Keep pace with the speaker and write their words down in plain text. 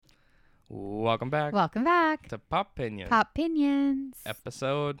Welcome back Welcome back. to Pop Pinion. Pop Pinions.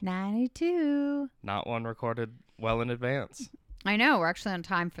 Episode 92. not one recorded well in advance. I know. We're actually on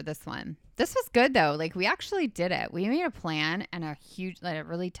time for this one. This was good, though. Like, we actually did it. We made a plan and a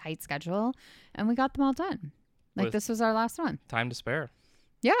really tight schedule, and we got them all done. Like, With this was our last one. time to spare.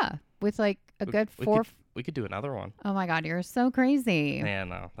 Yeah. With, like, a good four. We could do another one. Oh, my God. You're so crazy. Yeah,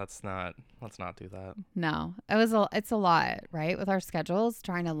 no, let's not do that. No. It's a lot, right? With our schedules,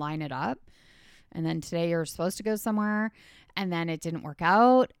 trying to line it up. And then today you're supposed to go somewhere, and then it didn't work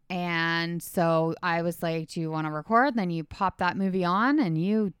out. And so I was like, do you want to record? And then you pop that movie on, and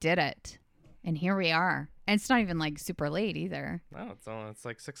you did it. And here we are. And it's not even like super late either. No, it's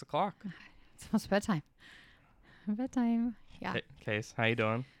like 6 o'clock. It's almost bedtime. Bedtime. Yeah. Case, how you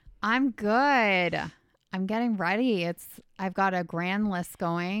doing? I'm good. I'm getting ready. I've got a grand list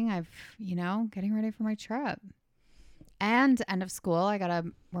going. Getting ready for my trip. And end of school,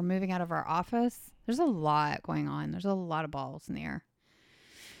 we're moving out of our office. There's a lot going on. There's a lot of balls in the air.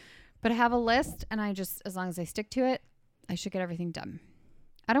 But I have a list, and as long as I stick to it, I should get everything done.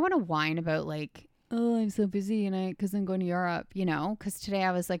 I don't want to whine about like, oh, I'm so busy because I'm going to Europe, because today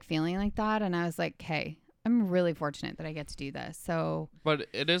I was like feeling like that. And I was like, hey, I'm really fortunate that I get to do this. So, but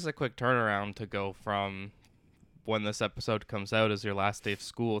it is a quick turnaround to go from when this episode comes out as your last day of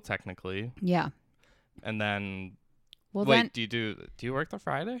school, technically. Yeah. And then, well, wait, do you work the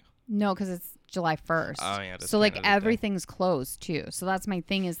Friday? No, because it's July 1st. Oh, yeah. So like everything's closed too. So that's my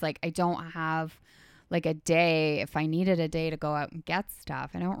thing is like, I don't have like a day. If I needed a day to go out and get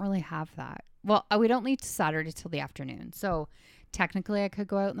stuff, I don't really have that. Well, we don't leave Saturday till the afternoon. So technically I could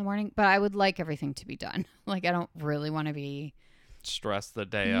go out in the morning, but I would like everything to be done. Like, I don't really want to be stressed the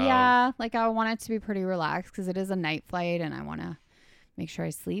day of. Yeah. Like, I want it to be pretty relaxed because it is a night flight and I want to make sure I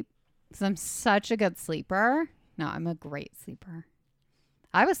sleep because I'm such a good sleeper. No, I'm a great sleeper.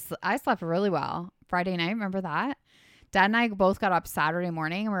 I slept really well Friday night. Remember that? Dad and I both got up Saturday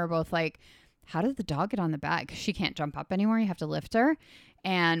morning and we were both like, how did the dog get on the bed? Because she can't jump up anymore. You have to lift her.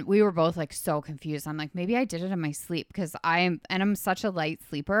 And we were both like so confused. I'm like, maybe I did it in my sleep because I'm such a light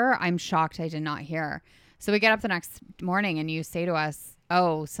sleeper. I'm shocked I did not hear. So we get up the next morning and you say to us,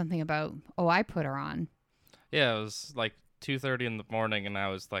 something about, I put her on. Yeah, it was like 2:30 in the morning and I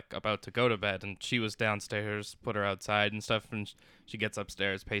was like about to go to bed and she was downstairs, put her outside and stuff, and she gets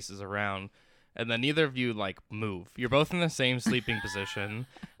upstairs, paces around, and then neither of you like move. You're both in the same sleeping position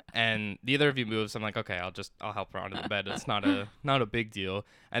and neither of you moves. I'm like, okay, I'll help her onto the bed. It's not a big deal.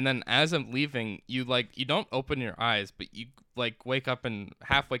 And then as I'm leaving, you don't open your eyes, but you like wake up and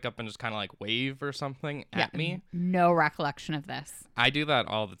just kind of like wave or something at me. No recollection of this. I do that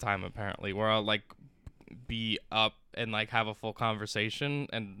all the time apparently, where I'll like be up and like have a full conversation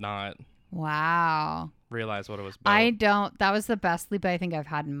and not realize what it was about. That was the best sleep I think I've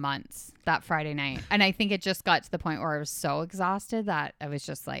had in months, that Friday night. And I think it just got to the point where I was so exhausted that I was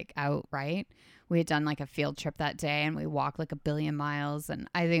just like out, right? We had done like a field trip that day and we walked like 1 billion miles and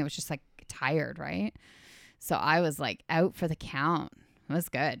I think it was just like tired, right? So I was like out for the count. It was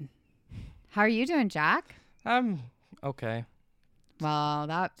good. How are you doing, Jack? I'm okay. Well,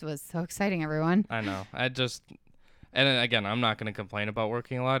 that was so exciting, everyone. I know. And again, I'm not going to complain about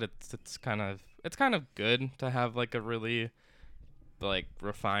working a lot. It's kind of good to have like a really like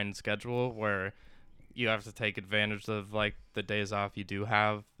refined schedule where you have to take advantage of like the days off you do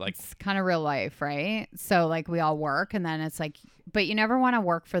have. Like, it's kind of real life, right? So like we all work and then it's like, but you never want to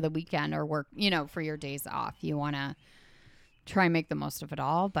work for the weekend or work, for your days off. You want to try and make the most of it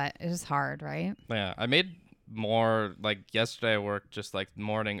all, but it is hard, right? Yeah, I made more like yesterday. I worked just like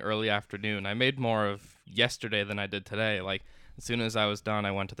morning, early afternoon. I made more of yesterday than I did today. Like, as soon as I was done,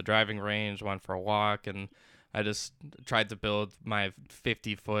 I went to the driving range, went for a walk, and I just tried to build my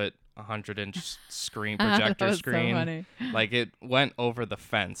 50-foot 100-inch screen projector screen. So funny. Like, it went over the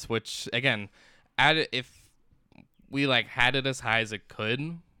fence, which again, if we like had it as high as it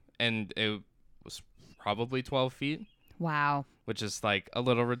could, and it was probably 12 feet. Wow. Which is like a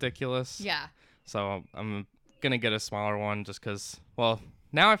little ridiculous. Yeah. So I'm gonna get a smaller one just because, well,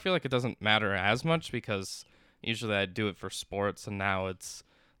 now I feel like it doesn't matter as much because usually I do it for sports, and now it's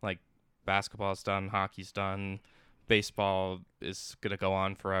like basketball's done, hockey's done, baseball is gonna go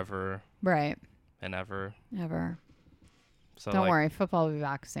on forever, right, and ever. So don't worry, football will be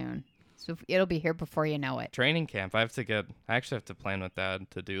back soon, so it'll be here before you know it. Training camp, I actually have to plan with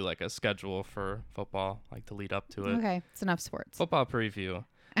Dad to do like a schedule for football, like to lead up to it. Okay, it's enough sports. Football preview.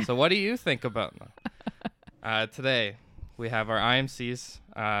 So what do you think about today? We have our IMCs.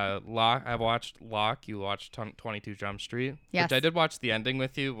 Locke. I watched Locke. You watched 22 Jump Street. Yes. Which I did watch the ending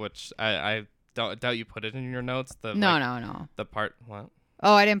with you, which I doubt you put it in your notes. No. The part, what?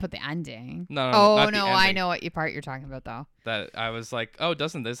 Oh, I didn't put the ending. No, Oh, not the no, I ending. know what part you're talking about, though. That I was like, oh,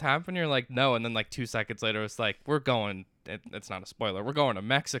 doesn't this happen? You're like, no. And then like 2 seconds later, it's like, we're going. It's not a spoiler. We're going to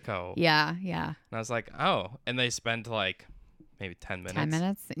Mexico. Yeah. And I was like, oh. And they spend like maybe 10 minutes. 10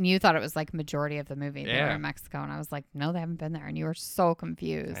 minutes? And you thought it was like majority of the movie. They were Yeah. in Mexico. And I was like, no, they haven't been there. And you were so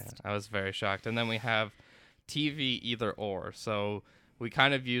confused. Yeah, I was very shocked. And then we have TV either or. So we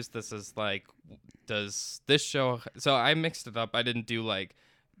kind of used this as like, does this show? So I mixed it up. I didn't do like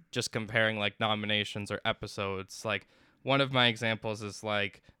just comparing like nominations or episodes. Like one of my examples is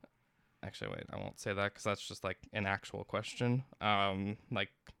like, actually, wait, I won't say that because that's just like an actual question. Like,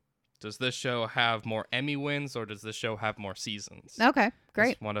 does this show have more Emmy wins or does this show have more seasons? Okay, great.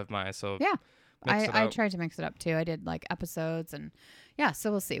 That's one of my, so Yeah. mix it I up. tried to mix it up too. I did like episodes and yeah, so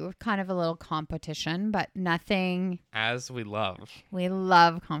we'll see. We're kind of a little competition, but nothing. As we love. We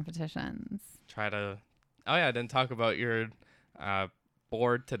love competitions. Try to, oh yeah, I didn't talk about your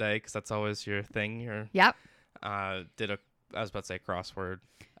board today because that's always your thing. Your Yep. I was about to say crossword.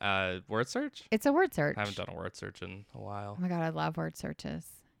 Word search? It's a word search. I haven't done a word search in a while. Oh my God, I love word searches.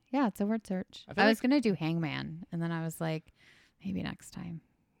 Yeah, it's a word search. I feel I was going to do hangman, and then I was like, maybe next time.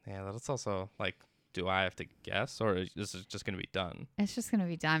 Yeah, that's also like, do I have to guess or is this just going to be done? It's just going to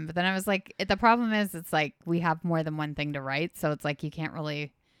be done. But then I was like, the problem is it's like we have more than one thing to write. So it's like you can't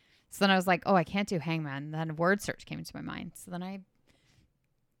really. So then I was like, oh, I can't do hangman. And then word search came into my mind. So then I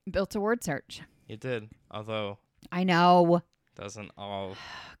built a word search. You did, although I know. doesn't all. Oh,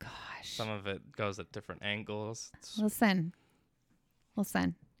 gosh. Some of it goes at different angles. Listen.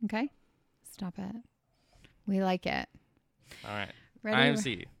 Okay? Stop it. We like it. All right. Ready?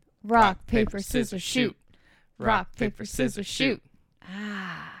 IMC. Rock, paper, scissors, shoot. Rock, paper, scissors, shoot.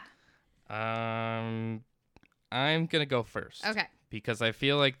 Ah. I'm gonna go first. Okay. Because I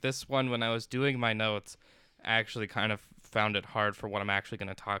feel like this one, when I was doing my notes, I actually kind of found it hard for what I'm actually going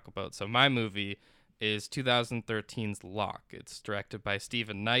to talk about. So my movie is 2013's Locke. It's directed by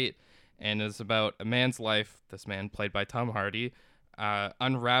Stephen Knight and is about a man's life, this man played by Tom Hardy,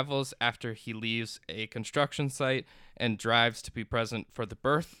 unravels after he leaves a construction site and drives to be present for the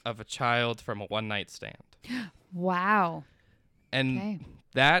birth of a child from a one-night stand. Wow. And Okay.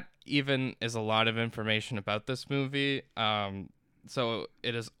 that even is a lot of information about this movie. So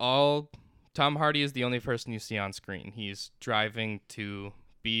it is all... Tom Hardy is the only person you see on screen. He's driving to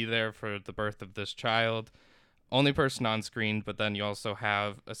be there for the birth of this child. Only person on screen, but then you also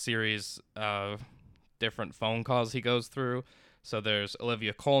have a series of different phone calls he goes through. So there's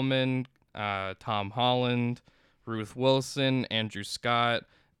Olivia Colman, Tom Holland, Ruth Wilson, Andrew Scott,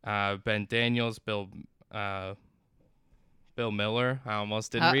 Ben Daniels, Bill Miller. I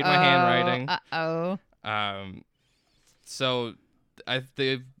almost didn't read my handwriting. So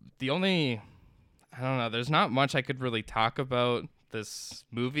the only, I don't know, there's not much I could really talk about this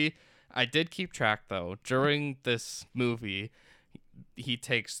movie. I did keep track though. During this movie, he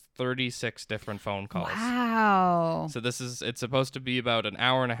takes 36 different phone calls. Wow. So it's supposed to be about an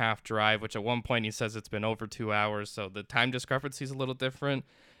hour and a half drive, which at one point he says it's been over 2 hours. So the time discrepancy is a little different.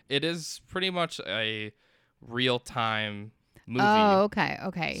 It is pretty much a real time movie. Oh, okay.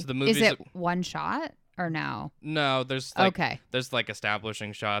 So the Is movie's it one shot or no? No, there's like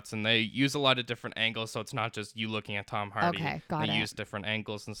establishing shots, and they use a lot of different angles, so it's not just you looking at Tom Hardy. Okay, got they it. use different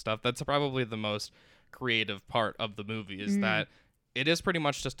angles and stuff. That's probably the most creative part of the movie is that it is pretty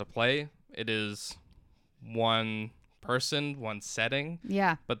much just a play. It is one person, one setting,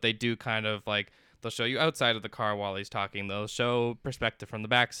 Yeah. but they do kind of like they'll show you outside of the car while he's talking. They'll show perspective from the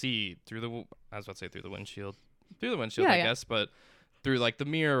back seat through the windshield, Yeah, I yeah. guess, but through like the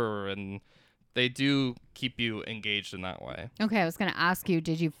mirror, and they do keep you engaged in that way. Okay, I was going to ask you,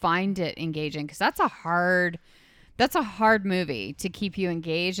 did you find it engaging? Because that's a hard movie to keep you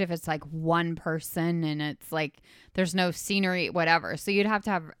engaged if it's like one person and it's like there's no scenery, whatever. So you'd have to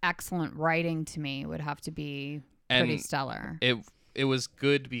have excellent writing to me. It would have to be pretty And stellar. It was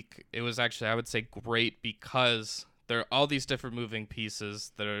good. It was actually, I would say, great because there are all these different moving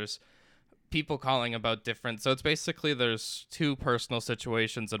pieces. There's people calling about different. So it's basically there's two personal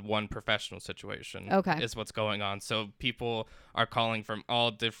situations and one professional situation. Okay. Is what's going on. So people are calling from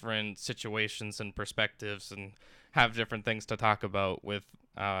all different situations and perspectives and have different things to talk about with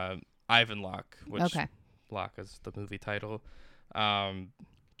Ivan Locke, which Okay. Locke is the movie title.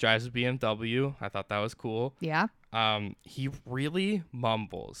 Drives a BMW. I thought that was cool. Yeah. He really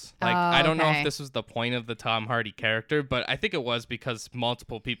mumbles. Like, I don't know okay. if this was the point of the Tom Hardy character, but I think it was because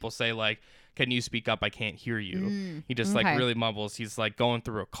multiple people say like, "Can you speak up? I can't hear you." He just like okay. really mumbles. He's like going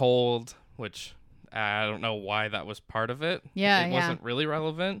through a cold, which I don't know why that was part of it. Yeah, it yeah. wasn't really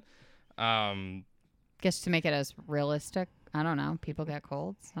relevant. Guess to make it as realistic I don't know. People get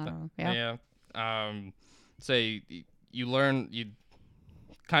colds. I don't know. Yeah. So you learn, you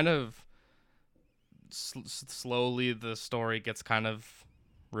kind of slowly the story gets kind of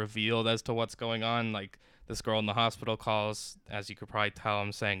revealed as to what's going on. Like this girl in the hospital calls, as you could probably tell,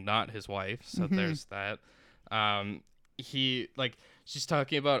 I'm saying not his wife. So there's that. She's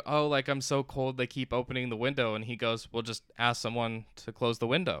talking about, oh, like I'm so cold they keep opening the window, and he goes, well, just ask someone to close the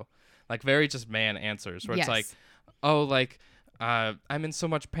window. Like very just man answers where it's like, oh, like I'm in so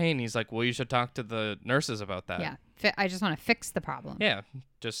much pain. He's like, well, you should talk to the nurses about that. Yeah. I just want to fix the problem. Yeah.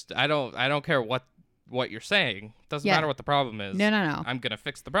 Just I don't care what you're saying. Doesn't matter what the problem is. No. I'm gonna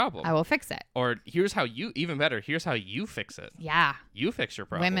fix the problem. I will fix it. Or here's how you fix it. Yeah. You fix your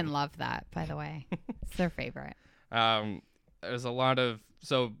problem. Women love that, by the way. It's their favorite. There's a lot of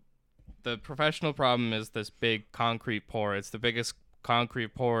the professional problem is this big concrete pour. It's the biggest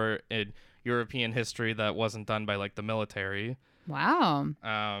concrete pour in European history that wasn't done by like the military. Wow.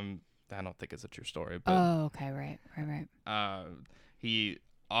 I don't think it's a true story, but okay, right. He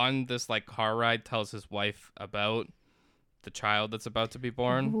on this like car ride tells his wife about the child that's about to be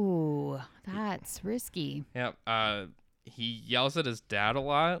born. Ooh, that's risky. Yep. He yells at his dad a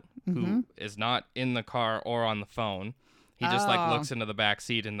lot, who is not in the car or on the phone. He just like looks into the back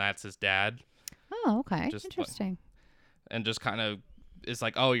seat, and that's his dad. Oh, okay. Interesting. And just kind of is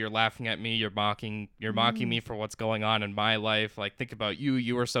like, oh, you're laughing at me, you're mocking me for what's going on in my life. Like, think about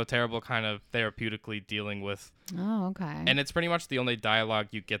you were so terrible, kind of therapeutically dealing with. Oh, okay. And it's pretty much the only dialogue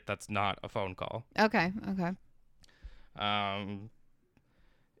you get that's not a phone call. Okay.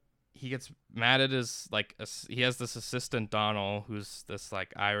 He gets mad at his he has this assistant Donald, who's this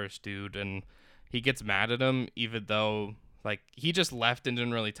like Irish dude, and he gets mad at him even though like he just left and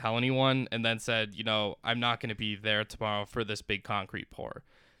didn't really tell anyone, and then said, I'm not going to be there tomorrow for this big concrete pour,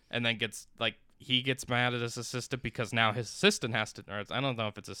 and then he gets mad at his assistant because now his assistant has to, or I don't know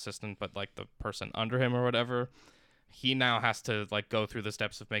if it's assistant, but like the person under him or whatever, he now has to like go through the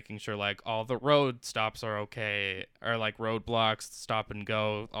steps of making sure like all the road stops are okay, or like roadblocks, stop and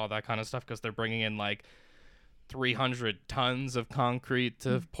go, all that kind of stuff, because they're bringing in like 300 tons of concrete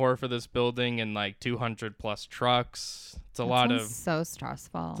to pour for this building, and like 200 plus trucks. It's a lot of so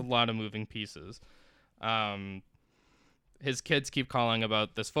stressful. It's a lot of moving pieces. His kids keep calling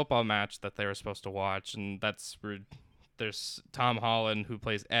about this football match that they were supposed to watch, and that's where there's Tom Holland, who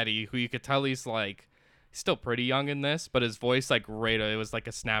plays Eddie, who you could tell he's still pretty young in this, but his voice it was like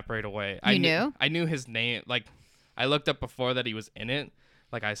a snap right away. I knew his name. Like I looked up before that he was in it.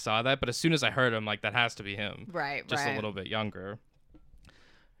 Like I saw that, but as soon as I heard him, like that has to be him. Right. Just a little bit younger.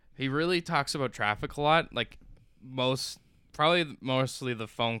 He really talks about traffic a lot. Like mostly the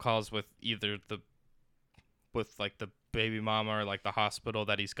phone calls with either the baby mama or like the hospital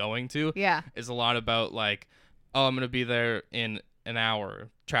that he's going to. Yeah. Is a lot about like, oh, I'm gonna be there in an hour.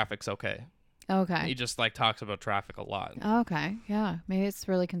 Traffic's okay. Okay. He just like talks about traffic a lot. Okay. Yeah. Maybe it's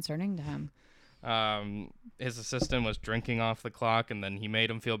really concerning to him. His assistant was drinking off the clock, and then he made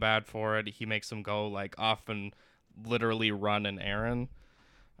him feel bad for it. He makes him go like off and literally run an errand.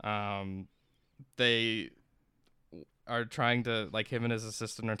 They are trying to him and his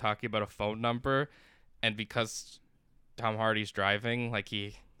assistant are talking about a phone number, and because Tom Hardy's driving,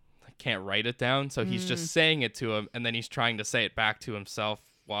 he can't write it down, so he's just saying it to him, and then he's trying to say it back to himself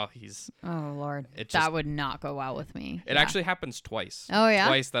while he's... Oh, Lord. That would not go well with me. It actually happens twice. Oh, yeah?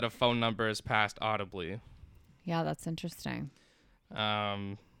 Twice that a phone number is passed audibly. Yeah, that's interesting.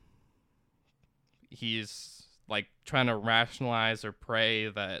 He's trying to rationalize or pray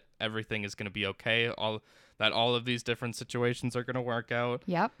that everything is going to be okay, all of these different situations are going to work out.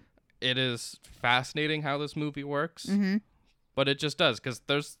 Yep. It is fascinating how this movie works. Mm-hmm. But it just does, because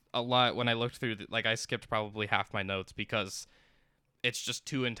there's a lot. When I looked through, I skipped probably half my notes because it's just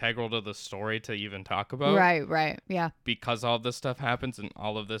too integral to the story to even talk about. Right, yeah. Because all this stuff happens and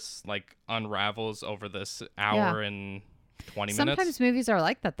all of this unravels over this hour and 20 minutes. Sometimes movies are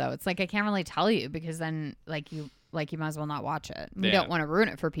like that, though. It's I can't really tell you, because then you might as well not watch it. We don't want to ruin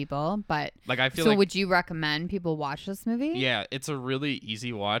it for people, but I feel would you recommend people watch this movie? Yeah, it's a really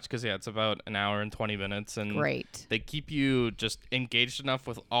easy watch because it's about an hour and 20 minutes, and great. They keep you just engaged enough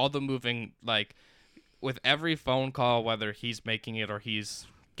with all the moving, with every phone call, whether he's making it or he's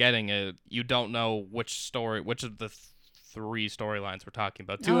getting it, you don't know which of the three storylines we're talking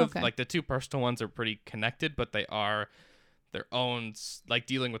about. The two personal ones are pretty connected, but they are their own,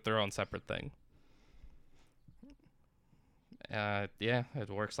 dealing with their own separate thing. It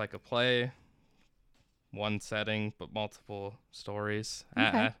works like a play. One setting, but multiple stories.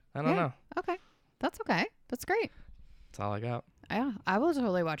 Okay. I don't know. Okay. That's okay. That's great. That's all I got. Yeah, I will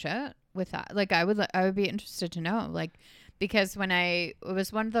totally watch it with that. I would be interested to know, because it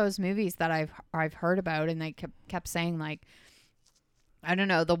was one of those movies that I've heard about, and they kept saying like, I don't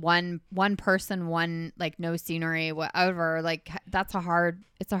know, the one person, one like no scenery, whatever. Like it's a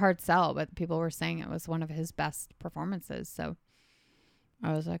hard sell, but people were saying it was one of his best performances. So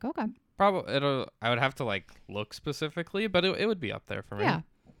I was like, okay, probably I would have to like look specifically, but it would be up there for me. Yeah,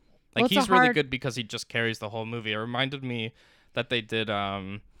 like well, he's really good because he just carries the whole movie. It reminded me that they did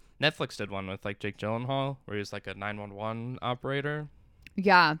Netflix did one with like Jake Gyllenhaal where he's like a 911 operator.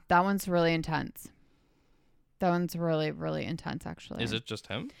 Yeah, that one's really intense. That one's really, really intense, actually. Is it just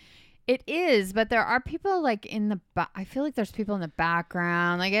him? It is, but there are people like in the I feel like there's people in the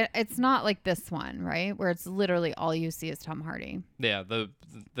background. Like it's not like this one, right? Where it's literally all you see is Tom Hardy. Yeah, the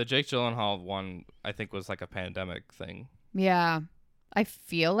Jake Gyllenhaal one I think was like a pandemic thing. Yeah. I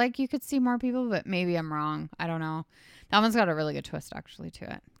feel like you could see more people, but maybe I'm wrong. I don't know. That one's got a really good twist actually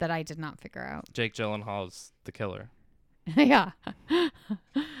to it that I did not figure out. Jake Gyllenhaal's the killer. Yeah.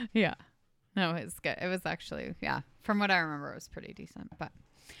 Yeah. No, it's good. It was actually, yeah. From what I remember, it was pretty decent. But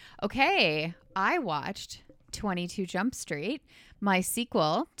okay, I watched 22 Jump Street, my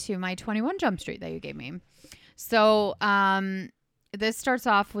sequel to my 21 Jump Street that you gave me. So, this starts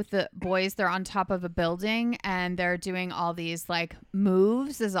off with the boys. They're on top of a building and they're doing all these like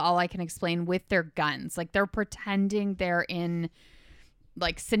moves, is all I can explain, with their guns. Like they're pretending they're in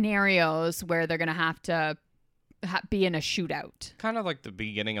like scenarios where they're going to have to be in a shootout. Kind of like the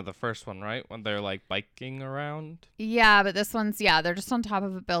beginning of the first one, right? When they're like biking around. Yeah, but this one's, they're just on top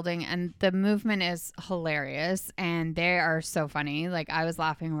of a building and the movement is hilarious and they are so funny. Like I was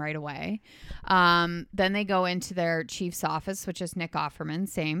laughing right away. Then they go into their chief's office, which is Nick Offerman,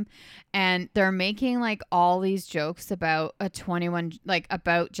 same. And they're making like all these jokes about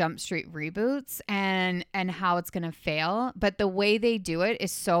about Jump Street reboots and how it's going to fail. But the way they do it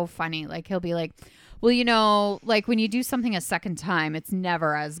is so funny. Like he'll be like, well, you know, like when you do something a second time, it's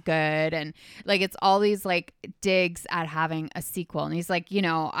never as good. And like, it's all these like digs at having a sequel. And he's like, you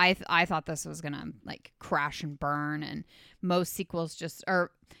know, I thought this was going to like crash and burn. And most sequels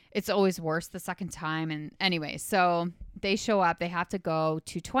it's always worse the second time. And anyway, so they show up, they have to go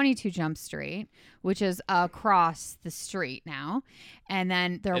to 22 Jump Street, which is across the street now. And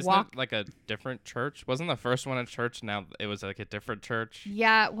then they're walking like a different church. Wasn't the first one a church? Now it was like a different church.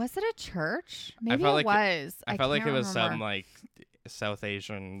 Yeah. Was it a church? Maybe it was. I felt like it was some like South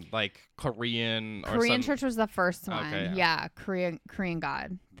Asian, like Korean church was the first one. Okay, yeah. Korean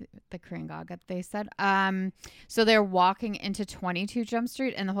God, the Korean God that they said. So they're walking into 22 Jump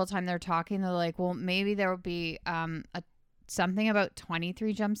Street, and the whole time they're talking, they're like, well, maybe there will be something about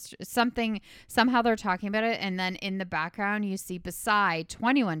 23 Jump Street, somehow they're talking about it. And then in the background, you see beside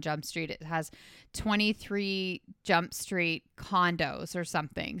 21 Jump Street, it has 23 Jump Street condos or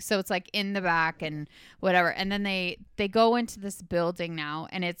something. So it's like in the back and whatever. And then they go into this building now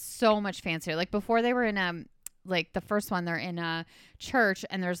and it's so much fancier. Like before they were in like the first one, they're in a church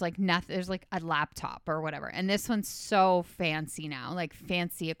and there's like nothing, there's like a laptop or whatever. And this one's so fancy now, like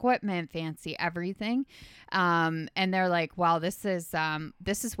fancy equipment, fancy everything. And they're like, wow, this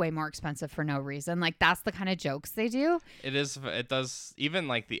is way more expensive for no reason. Like that's the kind of jokes they do. It does. Even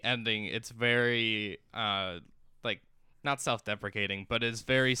like the ending, it's very like not self-deprecating, but it's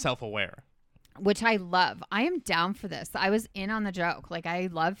very self-aware. Which I love. I am down for this. I was in on the joke. Like I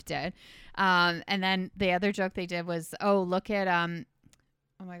loved it. And then the other joke they did was, oh, look at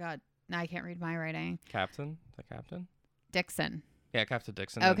oh my God. Now I can't read my writing. Captain? Dixon. Yeah, Captain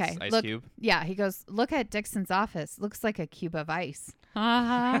Dixon. Okay. Ice Cube. Yeah, he goes, look at Dixon's office. Looks like a cube of ice.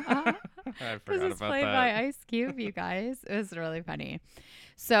 I forgot this is about played that. by Ice Cube, you guys. It was really funny.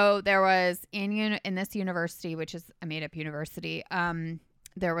 So there was in this university, which is a made-up university,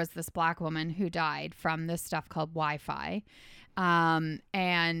 there was this black woman who died from this stuff called Wi-Fi.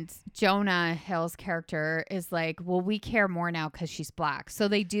 And Jonah Hill's character is like, well, we care more now because she's black. So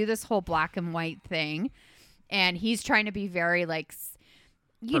they do this whole black and white thing. And he's trying to be very like,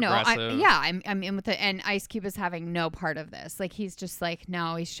 you know, I'm in with it. And Ice Cube is having no part of this. Like, he's just like,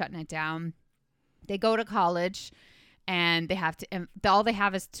 no, he's shutting it down. They go to college. And they have to, and all they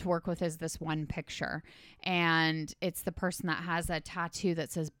have is to work with is this one picture. And it's the person that has a tattoo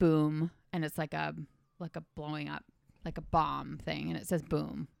that says boom. And it's like a blowing up, like a bomb thing. And it says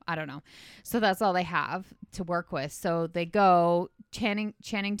boom. I don't know. So that's all they have to work with. So they go, Channing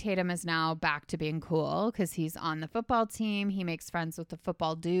Tatum is now back to being cool because he's on the football team. He makes friends with the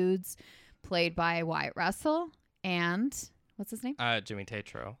football dudes played by Wyatt Russell. And what's his name? Jimmy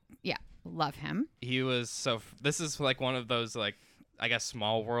Tatro. Yeah. Love him. He was this is like one of those like I guess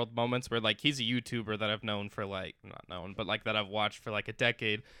small world moments where like he's a YouTuber that I've known for like not known, but like that I've watched for like a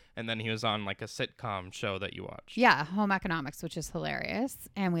decade, and then he was on like a sitcom show that you watched. Yeah, Home Economics, which is hilarious,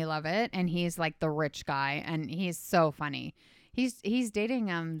 and we love it. And he's like the rich guy, and he's so funny. He's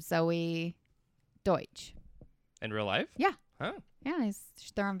dating Zoe Deutsch. In real life? Yeah. Huh. Yeah,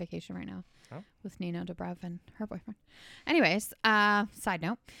 they're on vacation right now with Nina Dobrev and her boyfriend. Anyways, side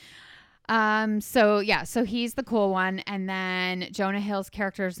note. So he's the cool one, and then Jonah Hill's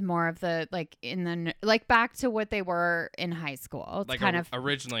character is more of the like back to what they were in high school. It's like kind of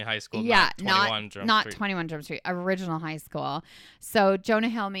originally high school, yeah, not 21 Jump not Street. 21 Jump Street, original high school. So Jonah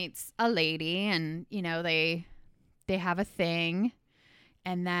Hill meets a lady, and they have a thing,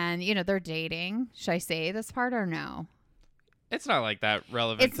 and then they're dating. Should I say this part or no? It's not like that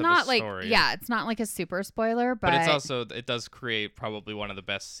relevant It's to not the like story. yeah, it's not like a super spoiler, but it's also it does create probably one of the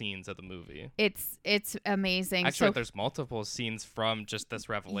best scenes of the movie. it's amazing. Actually, So there's multiple scenes from just this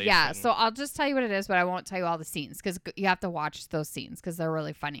revelation. yeah, so I'll just tell you what it is, but I won't tell you all the scenes because you have to watch those scenes because they're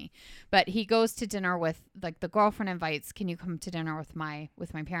really funny. But he goes to dinner with like the girlfriend invites, can you come to dinner with my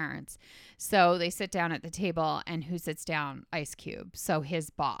parents? So they sit down at the table, and who sits down? Ice Cube. So his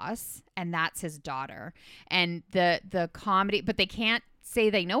boss, and that's his daughter. And the comedy, but they can't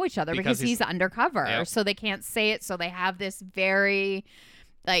say they know each other because he's undercover. Yep. So they can't say it. So they have this very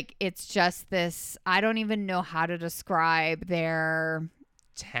like it's just this I don't even know how to describe their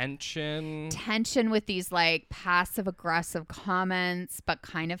tension with these like passive aggressive comments, but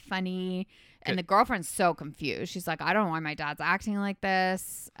kind of funny. And the girlfriend's so confused. She's like, I don't know why my dad's acting like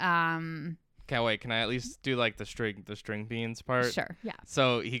this. Can't wait. Can I at least do like the string beans part? Sure. Yeah.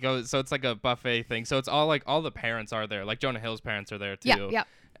 So he goes. So it's like a buffet thing. So it's all like all the parents are there. Like Jonah Hill's parents are there too. Yeah. Yeah.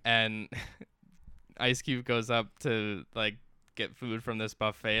 And Ice Cube goes up to like get food from this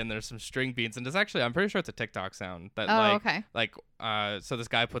buffet, and there's some string beans, and it's actually I'm pretty sure it's a TikTok sound that okay. So this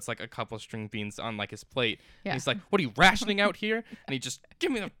guy puts like a couple string beans on like his plate. Yeah. And he's like, what are you rationing out here? And he just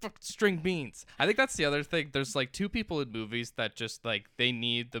give me the fucking string beans. I think that's the other thing. There's like two people in movies that just like they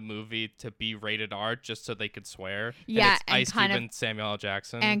need the movie to be rated R just so they could swear. Yeah, and it's and Ice kind Cube of- and Samuel L.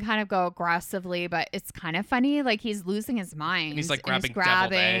 Jackson. And kind of go aggressively, but it's kind of funny. Like he's losing his mind. And he's, like, and grabbing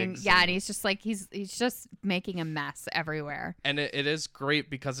deviled eggs Yeah, and- and he's just like he's just making a mess everywhere. And it is great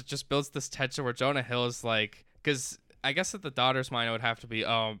because it just builds this tension where Jonah Hill is like, because I guess at the daughter's mind it would have to be,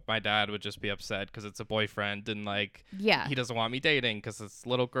 oh, my dad would just be upset because it's a boyfriend and like Yeah. he doesn't want me dating because it's a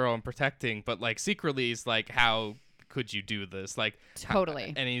little girl and protecting. But like secretly he's like, how could you do this? Like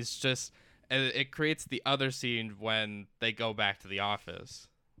Totally. And he's just, and it creates the other scene when they go back to the office.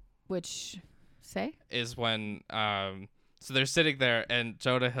 Which say? Is when so they're sitting there and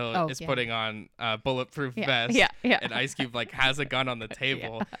Jonah Hill is putting on a bulletproof vest. Yeah. Yeah. And Ice Cube like has a gun on the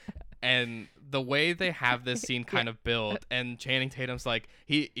table. And the way they have this scene kind of built, and Channing Tatum's like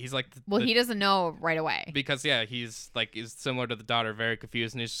he's like he doesn't know right away because he's like is similar to the daughter, very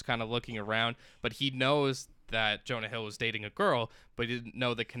confused, and he's just kind of looking around, but he knows that Jonah Hill was dating a girl, but he didn't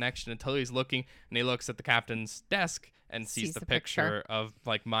know the connection until he's looking, and he looks at the captain's desk and sees the picture of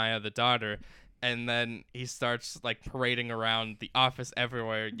like Maya, the daughter. And then he starts like parading around the office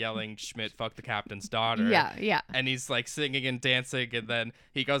everywhere, yelling, Schmidt, fuck the captain's daughter. Yeah, yeah. And he's like singing and dancing. And then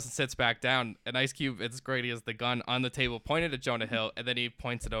he goes and sits back down. And Ice Cube, it's great. He has the gun on the table pointed at Jonah Hill. And then he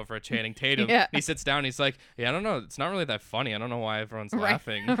points it over at Channing Tatum. Yeah. He sits down. And he's like, yeah, I don't know. It's not really that funny. I don't know why everyone's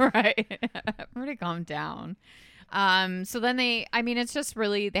laughing. Right. Everybody calm down. So then it's just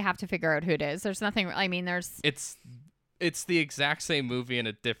really, they have to figure out who it is. There's nothing, It's the exact same movie in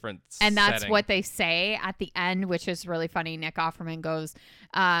a different and that's setting. what they say at the end, which is really funny. Nick Offerman goes,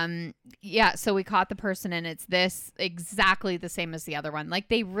 so we caught the person and it's this exactly the same as the other one. Like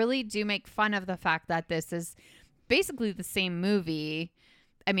they really do make fun of the fact that this is basically the same movie.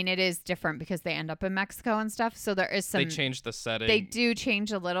 I mean, it is different because they end up in Mexico and stuff. So there is some. They changed the setting. They do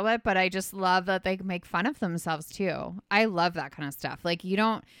change a little bit, but I just love that they make fun of themselves too. I love that kind of stuff. Like we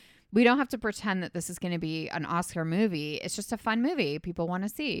don't have to pretend that this is going to be an Oscar movie. It's just a fun movie people want to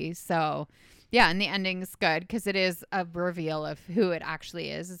see. So, yeah, and the ending's good because it is a reveal of who it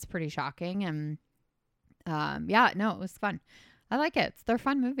actually is. It's pretty shocking. And, it was fun. I like it. They're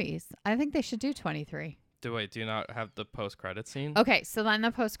fun movies. I think they should do 23. Do you not have the post-credit scene? Okay, so then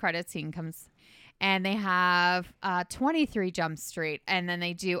the post-credit scene comes, and they have 23 Jump Street, and then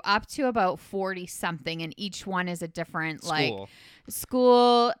they do up to about 40-something, and each one is a different,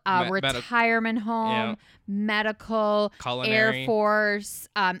 school, retirement home, medical, culinary, Air Force,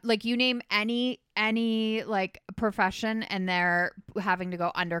 like you name any like profession, and they're having to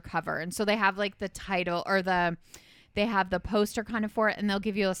go undercover. And so they have like the title or the they have the poster kind of for it, and they'll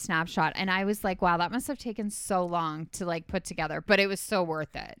give you a snapshot. And I was like, wow, that must have taken so long to like put together, but it was so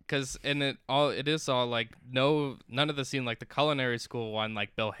worth it. Because it is all like none of the scene, like the culinary school one,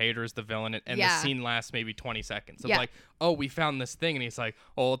 like Bill Hader's the villain, and the scene lasts maybe 20 seconds. Of like, oh, we found this thing, and he's like,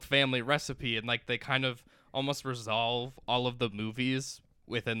 old family recipe, and like they kind of almost resolve all of the movies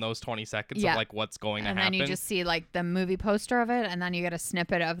within those 20 seconds of like what's going to happen. And then you just see like the movie poster of it, and then you get a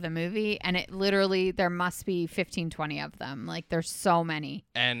snippet of the movie, and it literally, there must be 15, 20 of them. Like there's so many.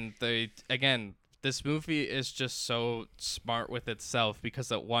 And this movie is just so smart with itself,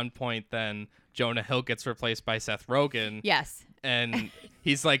 because at one point then Jonah Hill gets replaced by Seth Rogen. Yes. And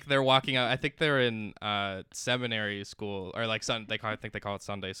he's like, they're walking out. I think they're in seminary school, or like I think they call it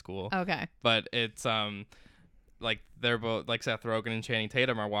Sunday school. Okay. But it's like they're both like Seth Rogen and Channing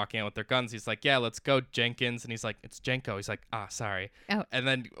Tatum are walking out with their guns. He's like, yeah, let's go, Jenkins. And he's like, it's Jenko. He's like, sorry. Oh. And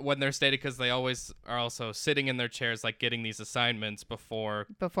then when they're stated, because they always are also sitting in their chairs, like getting these assignments before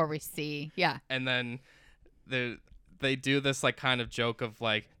we see. Yeah. And then they do this like kind of joke of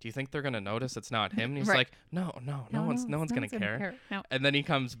like, do you think they're gonna notice it's not him? And he's like, no one's gonna care. No. And then he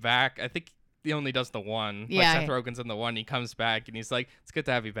comes back. I think he only does the one. Yeah. Like Seth Rogen's in the one. He comes back and he's like, it's good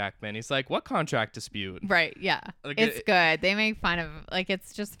to have you back, man. He's like, what contract dispute? Right. Yeah. Like, it's good. They make fun of, like,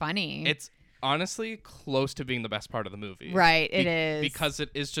 it's just funny. It's honestly close to being the best part of the movie. Right. It is. Because it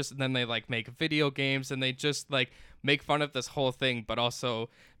is just, and then they like make video games and they just like make fun of this whole thing, but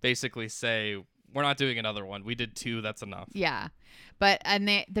also basically say, we're not doing another one. We did 2. That's enough. Yeah. But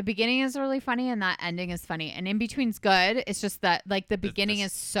the beginning is really funny, and that ending is funny. And in between's good. It's just that like the beginning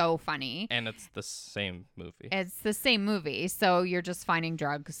is so funny. And it's the same movie. It's the same movie. So you're just finding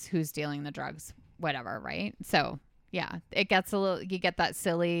drugs, who's dealing the drugs, whatever, right? So yeah, it gets a little, you get that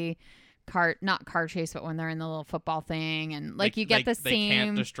silly not car chase, but when they're in the little football thing, and like you get the same. They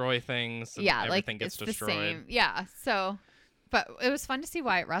can't destroy things. And everything gets destroyed. The same. Yeah. So. But it was fun to see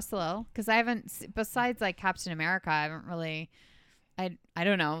Wyatt Russell, because I haven't, besides like Captain America, I haven't really, I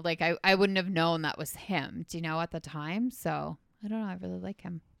don't know, like I wouldn't have known that was him, do you know, at the time. So I don't know, I really like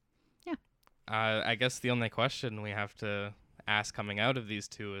him. Yeah. I guess the only question we have to ask coming out of these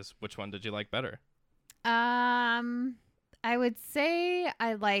 2 is, which one did you like better? I would say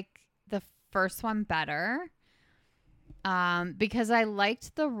I like the first one better. Because I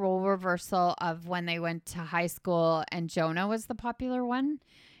liked the role reversal of when they went to high school and Jonah was the popular one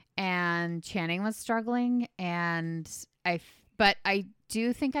and Channing was struggling, but I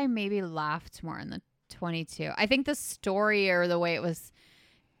do think I maybe laughed more in the 22. I think the story or the way it was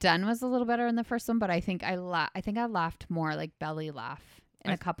done was a little better in the first one, but I think I laughed more, like belly laugh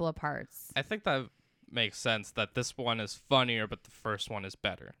in a couple of parts. I think that makes sense, that this one is funnier, but the first one is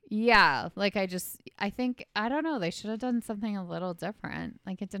better. Yeah, like I don't know, they should have done something a little different.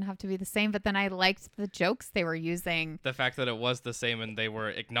 Like it didn't have to be the same, but then I liked the jokes they were using. The fact that it was the same and they were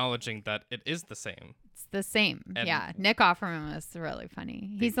acknowledging that it is the same. It's the same. And yeah, Nick Offerman was really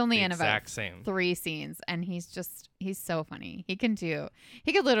funny. He's only in about 3 scenes, and he's so funny. He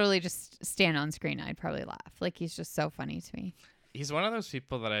could literally just stand on screen. I'd probably laugh. Like he's just so funny to me. He's one of those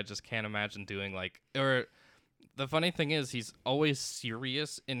people that I just can't imagine doing or the funny thing is he's always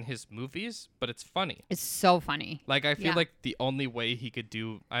serious in his movies, but it's funny. It's so funny. Like I feel like the only way he could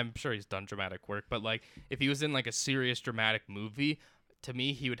do, I'm sure he's done dramatic work, but like if he was in like a serious dramatic movie, to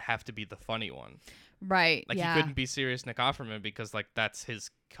me he would have to be the funny one. Right. Like he couldn't be serious Nick Offerman, because like that's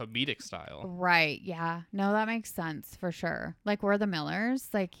his comedic style. Right. Yeah. No, that makes sense for sure. Like We're the Millers,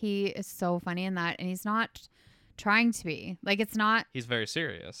 like he is so funny in that, and he's not trying to be, like, it's not, he's very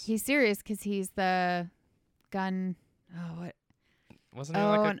serious. He's serious because he's the gun, what wasn't he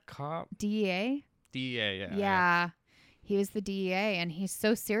like a cop? DEA, yeah, he was the DEA, and he's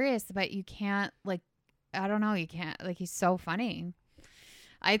so serious, but you can't, like, I don't know, you can't, like, he's so funny.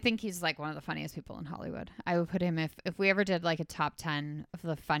 I think he's like one of the funniest people in Hollywood. I would put him, if we ever did like a top 10 of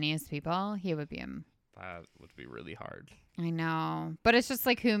the funniest people, he would be him. That would be really hard. I know. But it's just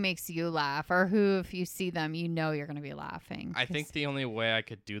like who makes you laugh, or who, if you see them, you know you're going to be laughing. I think the only way I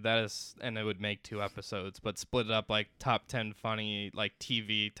could do that is, and it would make 2 episodes, but split it up like top 10 funny, like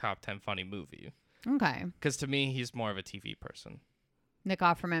TV, top 10 funny movie. Okay. Because to me, he's more of a TV person. Nick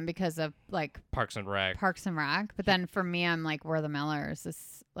Offerman, because of like Parks and Rec. But then for me, I'm like, We're the Millers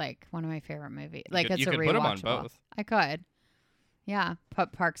is like one of my favorite movies. Like you could put him on both. I could. Yeah.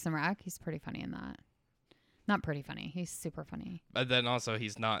 Put Parks and Rec. He's pretty funny in that. Not pretty funny. He's super funny. But then also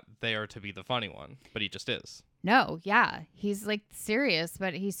he's not there to be the funny one, but he just is. No, yeah. He's like serious,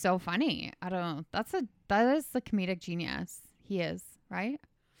 but he's so funny. I don't know. That is the comedic genius. He is, right?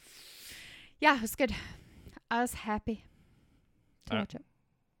 Yeah, it was good. I was happy to watch it.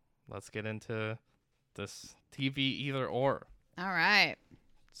 Let's get into this TV either or. All right.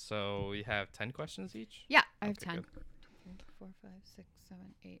 So we have 10 questions each? Yeah, I have Okay, 10. good. 3, 4, 5, 6, 7,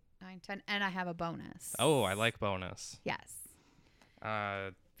 8, 9, 10. And I have a bonus. Oh, I like bonus. Yes,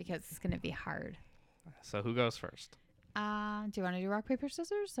 Uh, because it's going to be hard. so who goes first? Do you want to do rock, paper,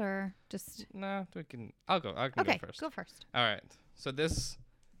 scissors or just... No, we can. I'll go. I can Okay, go first. go first. All right. So this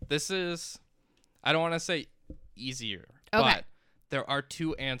is. I don't want to say easier, Okay. but there are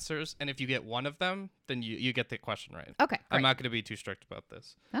 2 answers, and if you get one of them, then you get the question right. Okay, I'm great. not going to be too strict about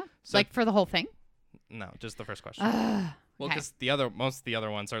this. Huh? So- Like for the whole thing? No, just the first question. Well, Well, okay. because most of the other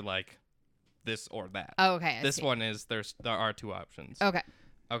ones are like this or that. Oh, okay. I This see. one is there are 2 options. Okay.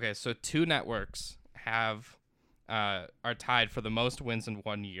 Okay, so 2 networks have are tied for the most wins in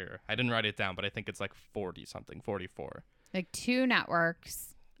 1 year. I didn't write it down, but I think it's like 40 something, 44. Like 2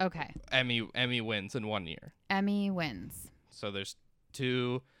 networks. Okay. Emmy wins in 1 year. Emmy wins. So there's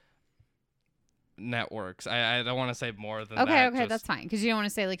 2 networks. I don't want to say more than Okay, that. okay, that's fine. Because you don't want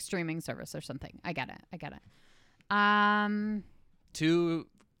to say like streaming service or something. I get it. 2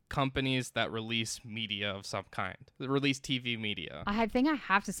 companies that release media of some kind. That release TV media. I think I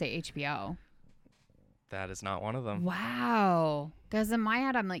have to say HBO. That is not one of them. Wow. Because in my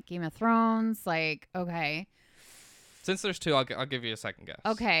head, I'm like Game of Thrones. Like, okay. Since there's 2, I'll give you a second guess.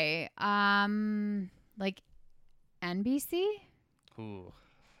 Okay. Like NBC? Ooh.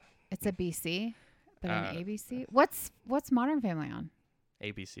 It's a BC, but an Uh, ABC. What's Modern Family on?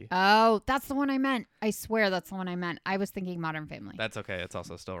 ABC. Oh, that's the one I meant. I swear that's the one I meant. I was thinking Modern Family. That's okay. It's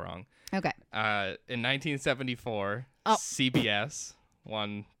also still wrong. Okay. In 1974, Oh. CBS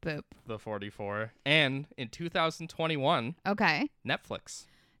won Boop. the 44, and in 2021, Okay. Netflix.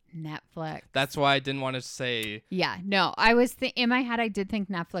 Netflix. That's why I didn't want to say. Yeah. No, I was in my head. I did think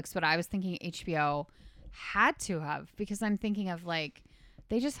Netflix, but I was thinking HBO had to have because I'm thinking of like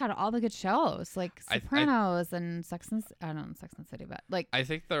they just had all the good shows like Sopranos and Sex and I don't know Sex and the City, but like I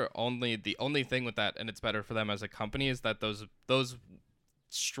think the only thing with that, and it's better for them as a company, is that those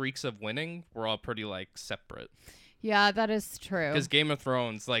streaks of winning were all pretty like separate. yeah, that is true. Because Game of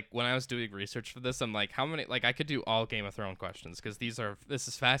Thrones, like when I was doing research for this, I'm like, how many? Like I could do all Game of Thrones questions because this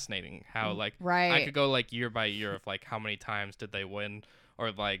is fascinating. How like Right. I could go like year by year of like how many times did they win,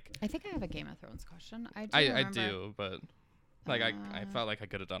 or like I think I have a Game of Thrones question. I I do, but like I felt like I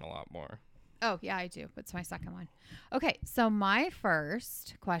could have done a lot more. Oh, yeah, I do. It's my second one. Okay, so my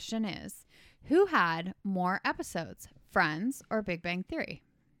first question is who had more episodes, Friends or Big Bang Theory?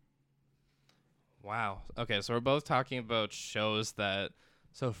 Wow. Okay, so we're both talking about shows that.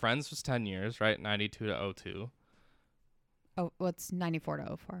 So Friends was 10 years, right? 92 to 02. Oh, well, it's 94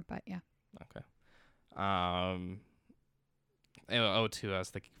 to 04, but yeah. Okay. 02, I was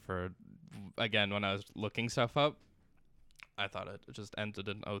thinking for, again, when I was looking stuff up, I thought it just ended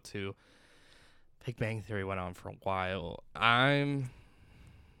in 02. Big Bang Theory went on for a while. I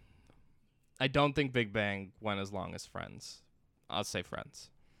don't think Big Bang went as long as Friends. I'll say Friends.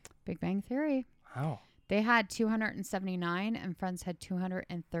 Big Bang Theory. How? They had 279 and Friends had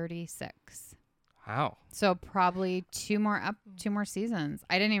 236. How? So probably two more seasons.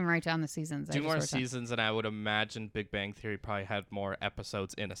 I didn't even write down the seasons. I 2 just more wrote down- seasons, and I would imagine Big Bang Theory probably had more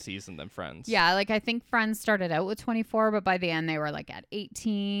episodes in a season than Friends. Yeah, like I think Friends started out with 24, but by the end they were like at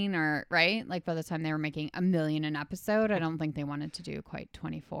 18 or right? Like by the time they were making $1 million an episode, I don't think they wanted to do quite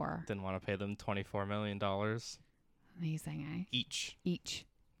 24. Didn't want to pay them $24 million Amazing, eh? each. Each.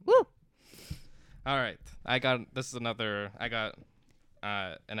 Woo! All right. I got an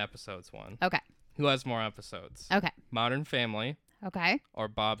episodes one. Okay. Who has more episodes? Okay. Modern Family Okay. or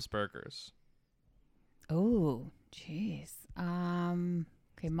Bob's Burgers? Oh, jeez.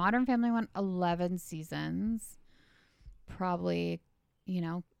 Okay, Modern Family went 11 seasons. Probably,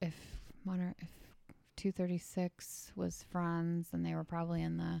 if 236 was Friends, then they were probably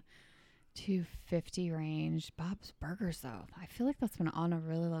in the 250 range. Bob's Burgers, though, I feel like that's been on a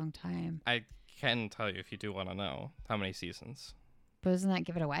really long time. I can tell you if you do want to know how many seasons. But doesn't that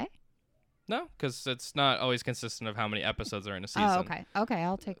give it away? No, because it's not always consistent of how many episodes are in a season. Oh, okay. Okay,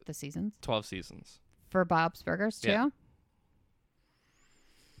 I'll take the seasons. 12 seasons. For Bob's Burgers, too? Yeah.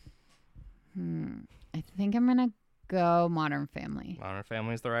 I think I'm going to go Modern Family. Modern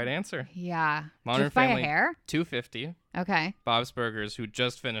Family is the right answer. Yeah. Modern Just by Family. a hair? 250. Okay. Bob's Burgers, who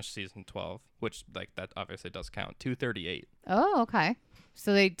just finished season 12, which that obviously does count. 238. Oh, okay.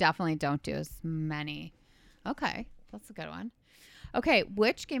 So they definitely don't do as many. Okay. That's a good one. Okay.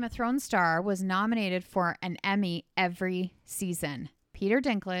 Which Game of Thrones star was nominated for an Emmy every season? Peter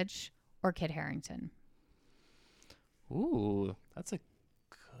Dinklage or Kit Harington? Ooh, that's a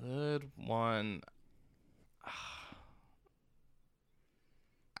good one.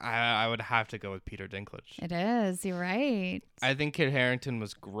 I would have to go with Peter Dinklage. It is. You're right. I think Kit Harington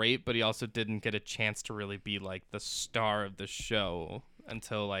was great, but he also didn't get a chance to really be like the star of the show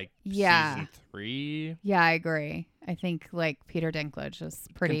until like season 3. Yeah, I agree. I think like Peter Dinklage is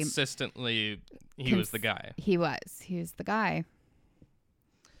pretty consistently. He was the guy. He was the guy.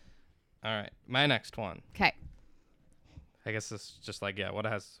 All right, my next one. Okay. I guess it's just like what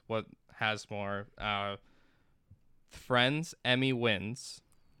has more Friends Emmy wins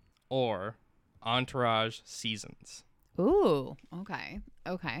or Entourage seasons. Ooh, okay.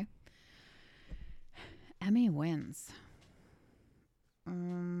 Emmy wins.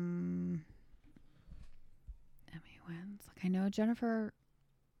 Emmy wins. Like I know Jennifer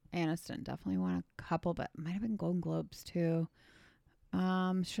Aniston definitely won a couple, but it might have been Golden Globes too.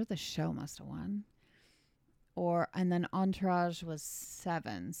 I'm sure the show must have won. And then Entourage was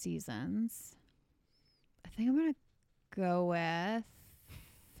 7 seasons. I think I'm gonna go with.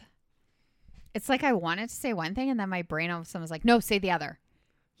 It's like I wanted to say one thing, and then my brain all of a sudden was like, "No, say the other."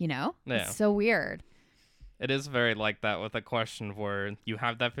 You know? Yeah. It's so weird. It is very like that with a question where you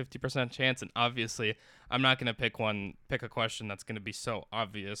have that 50% chance, and obviously, I'm not gonna pick a question that's gonna be so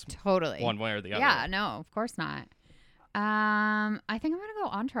obvious, Totally. one way or the other. Yeah, no, of course not. I think I'm gonna go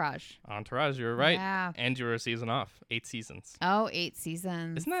Entourage. Entourage, you were right. Yeah. And you were a season off. 8 seasons. Oh, 8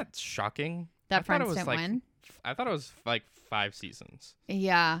 seasons. Isn't that shocking? That Friends didn't win? I thought it was like 5 seasons.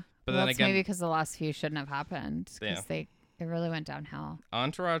 Yeah. But well, then it's again, maybe because the last few shouldn't have happened because it really went downhill.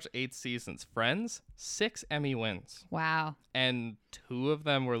 Entourage 8 seasons. Friends 6 Emmy wins. Wow. And 2 of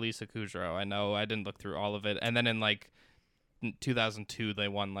them were Lisa Kudrow. I know I didn't look through all of it. And then in like 2002, they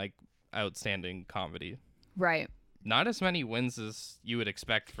won like outstanding comedy. Right. Not as many wins as you would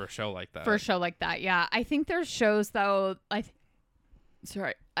expect for a show like that. For a show like that, yeah. I think there's shows though. I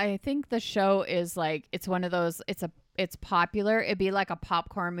think the show is like it's one of those. It's popular. It'd be like a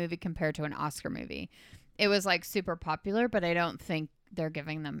popcorn movie compared to an Oscar movie. It was like super popular, but I don't think they're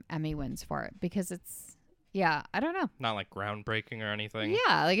giving them Emmy wins for it because it's I don't know. Not like groundbreaking or anything.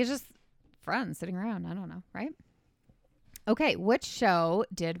 Yeah, like it's just friends sitting around. I don't know, right? Okay, which show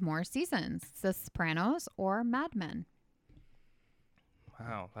did more seasons, The Sopranos or Mad Men?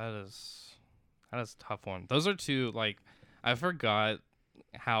 Wow, that is a tough one. Those are two like I forgot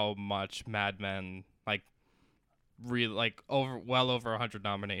how much Mad Men like really like over 100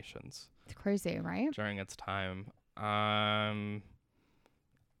 nominations. It's crazy, right? During its time. I'm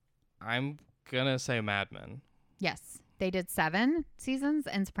gonna say Mad Men. Yes, they did 7 seasons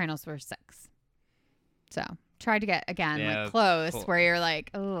and Sopranos were 6. So tried to get like close where you're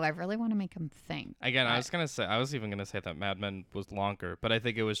like, oh, I really want to make them think. Again, I was even gonna say that Mad Men was longer, but I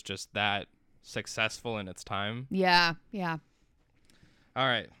think it was just that successful in its time. Yeah. All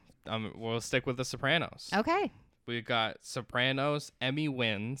right, we'll stick with The Sopranos. Okay. We got Sopranos Emmy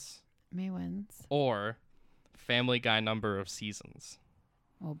wins. Emmy wins. Or Family Guy number of seasons.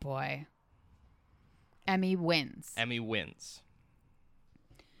 Oh boy. Emmy wins. Emmy wins.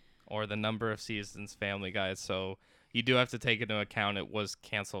 Or the number of seasons Family Guy. So you do have to take into account it was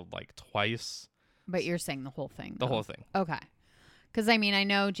canceled like twice. But you're saying the whole thing. The whole thing. Okay. Because, I mean, I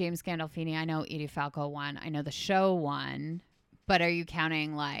know James Gandolfini. I know Edie Falco won. I know the show won. But are you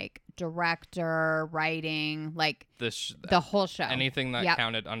counting like director, writing, like the whole show? Anything that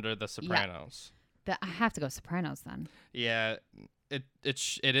counted under The Sopranos. I have to go Sopranos then. Yeah. It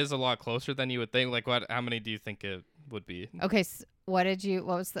is a lot closer than you would think. Like how many do you think it would be? Okay. So what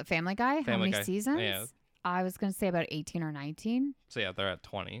was the Family Guy? How many seasons? Yeah. I was going to say about 18 or 19. So yeah, they're at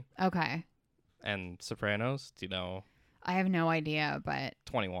 20. Okay. And Sopranos, do you know? I have no idea, but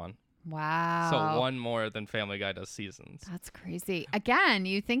 21. Wow. So one more than Family Guy does seasons. That's crazy. Again,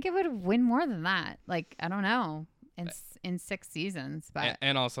 you think it would win more than that. Like, I don't know. In 6 seasons, but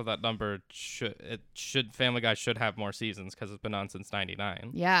and also that number Family Guy should have more seasons because it's been on since '99.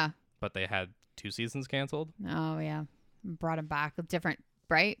 Yeah. But they had 2 seasons canceled. Oh yeah, brought it back with different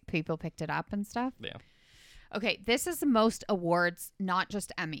people picked it up and stuff. Yeah. Okay, this is the most awards, not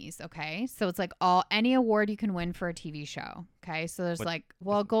just Emmys. Okay, so it's like any award you can win for a TV show. Okay, so there's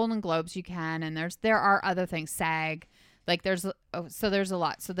Golden Globes you can, and there are other things, SAG, like there's a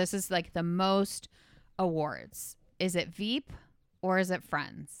lot. So this is like the most awards. Is it Veep or is it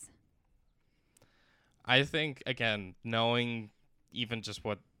Friends? I think, again, knowing even just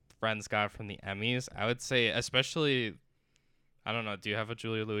what Friends got from the Emmys, I would say, especially, I don't know, do you have a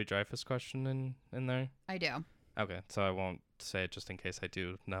Julia Louis-Dreyfus question in there? I do. Okay, so I won't say it just in case I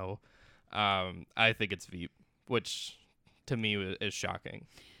do know. I think it's Veep, which to me is shocking.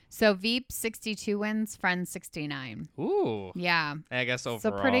 So Veep 62 wins, Friends 69. Ooh. Yeah. I guess overall.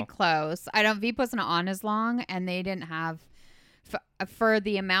 So pretty close. Veep wasn't on as long, and they didn't have For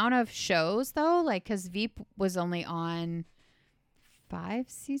the amount of shows though, like because Veep was only on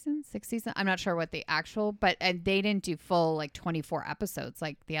 6 seasons. I'm not sure what the actual, but and they didn't do full like 24 episodes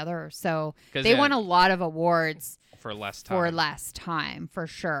like the other. So they won a lot of awards for less time. For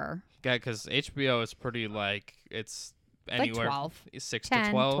sure. Yeah, because HBO is pretty like it's anywhere like 12, 6 10,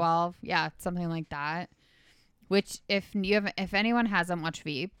 to 12. Yeah, something like that. Which if anyone hasn't watched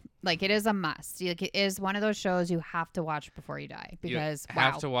Veep, like it is a must. Like it is one of those shows you have to watch before you die because you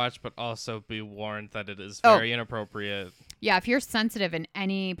have to watch, but also be warned that it is very inappropriate. Yeah, if you're sensitive in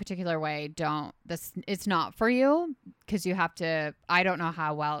any particular way, don't. It's not for you because you have to. I don't know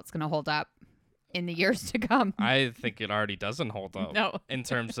how well it's going to hold up in the years to come. I think it already doesn't hold up. No. In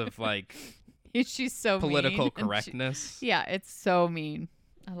terms of like she's so political mean. correctness. Yeah, it's so mean.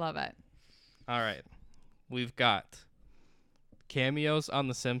 I love it. All right. We've got cameos on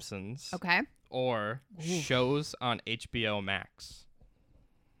The Simpsons. Okay. Or shows on HBO Max.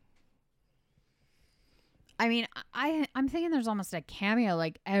 I mean, I'm thinking there's almost a cameo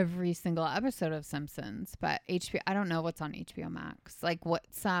like every single episode of Simpsons, but I don't know what's on HBO Max. Like what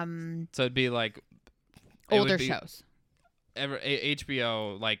some So it'd be like older shows.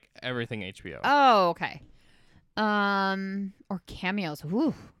 HBO, like everything HBO. Oh, okay. Or cameos.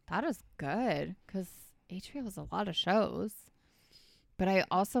 Ooh, that is good because HBO has a lot of shows. But I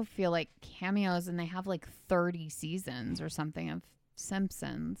also feel like cameos, and they have like 30 seasons or something of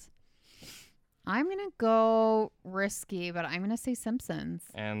Simpsons. I'm going to go risky, but I'm going to say Simpsons.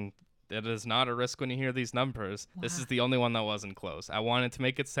 And it is not a risk when you hear these numbers. Wow. This is the only one that wasn't close. I wanted to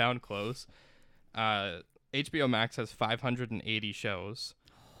make it sound close. HBO Max has 580 shows.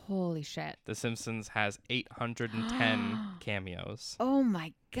 Holy shit. The Simpsons has 810 cameos. Oh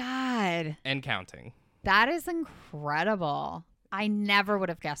my God. And counting. That is incredible. I never would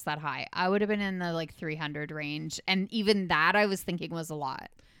have guessed that high. I would have been in the like 300 range. And even that I was thinking was a lot.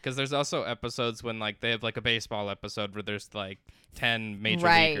 Because there's also episodes when like they have like a baseball episode where there's like 10 major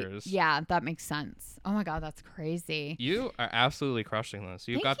leaguers. Yeah, that makes sense. Oh my God, that's crazy. You are absolutely crushing this.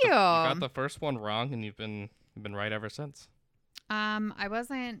 You got the first one wrong, and you've been right ever since. I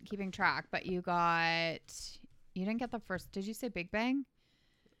wasn't keeping track, but you didn't get the first. Did you say Big Bang?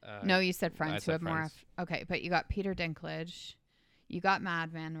 No, you said Friends. Who have more? Okay, but you got Peter Dinklage. You got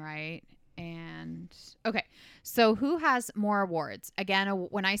Mad Men, right? And okay, so who has more awards? Again,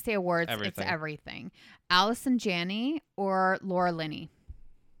 when I say awards, it's everything. Allison Janney or Laura Linney?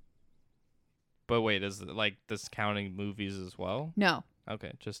 But wait, is it like this counting movies as well? No.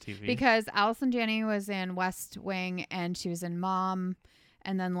 Okay, just TV. Because Allison Janney was in West Wing and she was in Mom,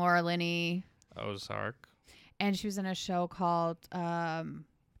 and then Laura Linney. Ozark. And she was in a show called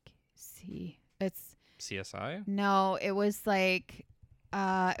it's CSI? No, it was like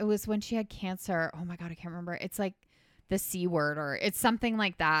it was when she had cancer. Oh my God, I can't remember. It's like the C word, or it's something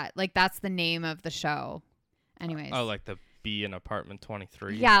like that. Like that's the name of the show. Anyways. Oh, like the B in Apartment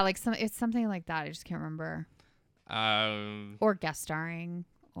 23. Yeah, like it's something like that. I just can't remember. Or guest starring,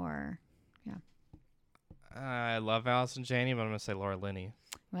 or yeah. I love Allison Janney, but I'm gonna say Laura Linney.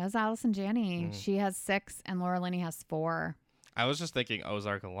 Well, it's Allison Janney. She has 6, and Laura Linney has 4. I was just thinking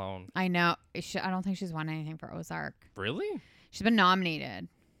Ozark alone. I know. I don't think she's won anything for Ozark. Really? She's been nominated,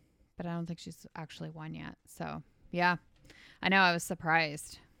 but I don't think she's actually won yet. So, yeah. I know. I was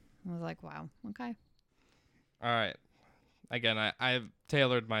surprised. I was like, wow. Okay. All right. Again, I've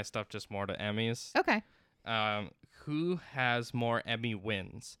tailored my stuff just more to Emmys. Okay. Who has more Emmy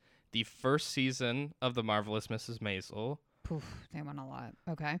wins? The first season of The Marvelous Mrs. Maisel. Poof, they won a lot.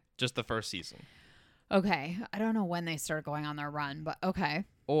 Okay. Just the first season. Okay. I don't know when they started going on their run, but okay.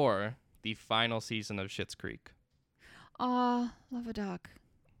 Or the final season of Schitt's Creek. Oh, love a duck.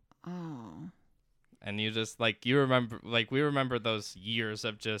 Oh. And you just we remember those years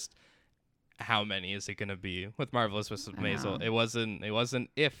of just how many is it going to be with Marvelous Mrs. Maisel. It wasn't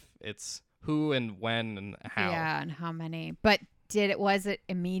if, it's who and when and how. Yeah, and how many. But was it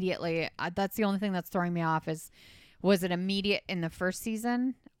immediately? That's the only thing that's throwing me off is, was it immediate in the first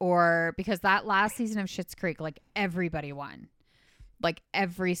season? Or because that last season of Schitt's Creek, like everybody won. Like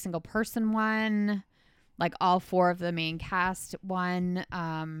every single person won. Like all 4 of the main cast won.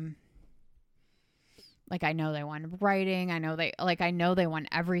 Like I know they won writing. I know they won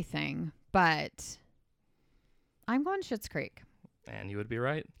everything. But I'm going Schitt's Creek. And you would be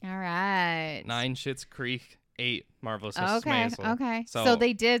right. All right. 9 Schitt's Creek, 8 Marvelous Mrs. Maisel. Okay. So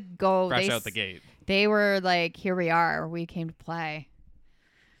they did go fresh out the gate. They were like, here we are. We came to play.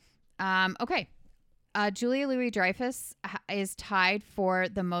 Okay. Julia Louis-Dreyfus is tied for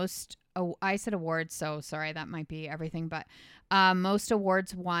the most. I said awards, so sorry, that might be everything, but most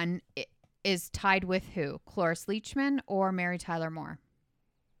awards won is tied with who? Cloris Leachman or Mary Tyler Moore?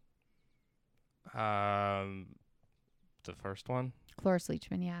 The first one. Cloris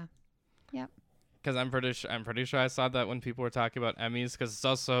Leachman, yeah. Because I'm pretty sure I saw that when people were talking about Emmys. Because it's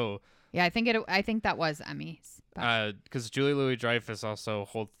also Yeah, I think that was Emmys. But because Julie Louis-Dreyfus also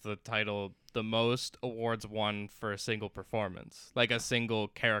holds the title, the most awards won for a single performance, like a single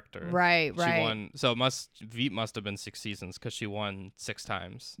character. right. She won. So Veep must have been 6 seasons because she won 6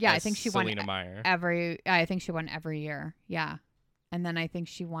 times. Yeah, I as think she Selena won Meyer. I think she won every year. Yeah. And then I think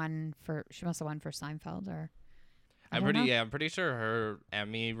she must have won for Seinfeld or I'm pretty sure her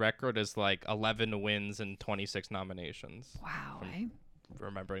Emmy record is like 11 wins and 26 nominations. Wow.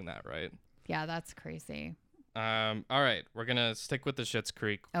 Remembering that right. Yeah, that's crazy. All right, we're gonna stick with the Schitt's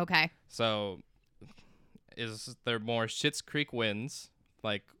Creek. Okay. So, is there more Schitt's Creek wins,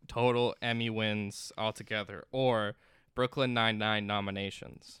 like total Emmy wins altogether, or Brooklyn Nine-Nine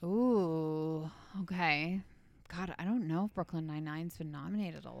nominations? Ooh. Okay. God, I don't know if Brooklyn Nine-Nine's been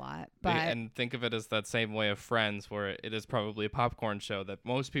nominated a lot, but And think of it as that same way of Friends, where it is probably a popcorn show that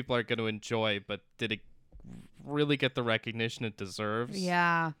most people are going to enjoy, but did it really get the recognition it deserves?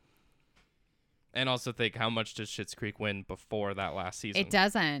 yeah, And also think, how much did Schitt's Creek win before that last season? it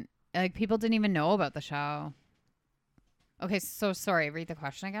doesn't. Like, people didn't even know about the show. Okay, so sorry. Read the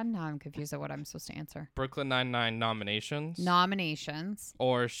question again. Now I'm confused at what I'm supposed to answer. Brooklyn Nine-Nine nominations Nominations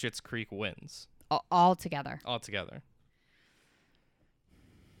or Schitt's Creek wins all together. altogether?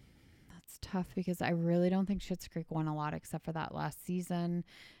 That's tough because I really don't think Schitt's Creek won a lot except for that last season.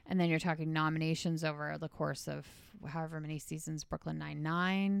 And then you're talking nominations over the course of however many seasons Brooklyn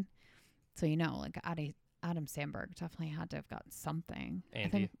Nine-Nine. So, like Adam Sandberg definitely had to have gotten something.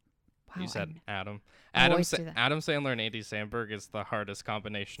 Andy. Wow, You said Adam. I Adam always do that. Adam Sandler and Andy Samberg is the hardest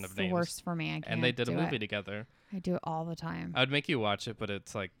combination of it's the names. worst for me. I can't And they did a do movie it. together. I do it all the time. I would make you watch it, but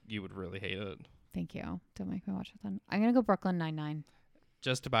it's like you would really hate it. Thank you. Don't make me watch it then. I'm going to go Brooklyn Nine-Nine.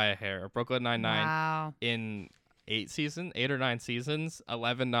 Just to buy a hair. Brooklyn Nine-Nine Wow. in 8 or 9 seasons,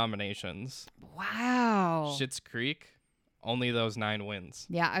 11 nominations. Wow. Schitt's Creek, only those 9 wins.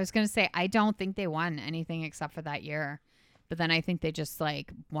 Yeah, I was going to say, I don't think they won anything except for that year. But then I think they just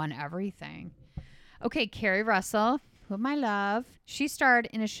won everything. Okay, Carrie Russell, whom I love. She starred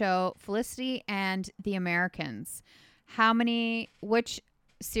in a show, Felicity and the Americans. Which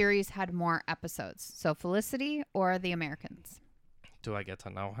series had more episodes? So Felicity or the Americans? Do I get to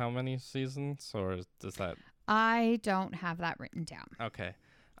know how many seasons, or does that? I don't have that written down. Okay.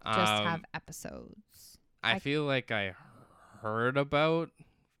 Just have episodes. I feel like I heard about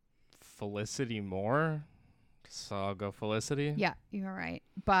Felicity more, so I'll go Felicity. Yeah, you're right.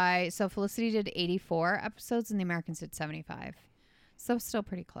 So Felicity did 84 episodes and the Americans did 75. So still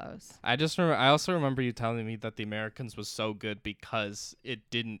pretty close. I also remember you telling me that The Americans was so good because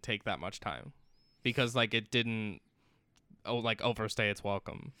it didn't take that much time, because it didn't overstay its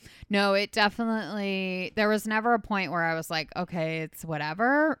welcome. No, it definitely, there was never a point where I was like, okay, it's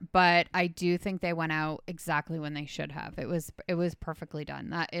whatever, but I do think they went out exactly when they should have. It was perfectly done.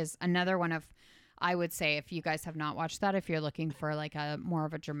 That is another one of, I would say, if you guys have not watched that, if you're looking for a more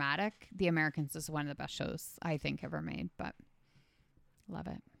of a dramatic, The Americans is one of the best shows I think ever made, but love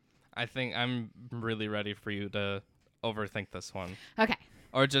it. I think I'm really ready for you to overthink this one. Okay.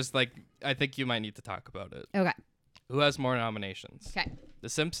 Or just I think you might need to talk about it. Okay. Who has more nominations? Okay. The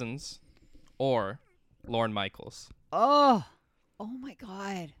Simpsons or Lorne Michaels? Oh my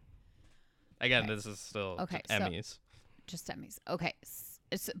God. Again, Okay. this is still Okay, just Emmys. Just Emmys. Okay.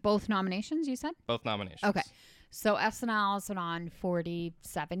 It's both nominations, you said? Both nominations. Okay. So SNL has been on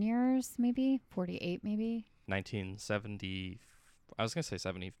 47 years, maybe 48, maybe. 1970. I was gonna say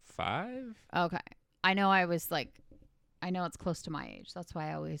 75. Okay. I know it's close to my age. That's why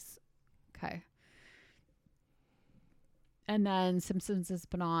I always. Okay. And then Simpsons has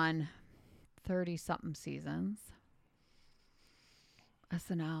been on 30 something seasons.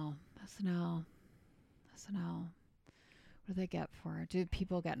 SNL. What do they get for it? Do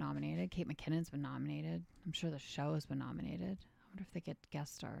people get nominated? Kate McKinnon's been nominated. I'm sure the show has been nominated. I wonder if they get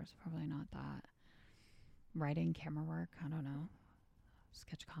guest stars. Probably not that. Writing, camera work. I don't know.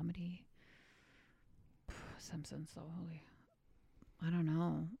 Sketch comedy. Simpsons, so holy. I don't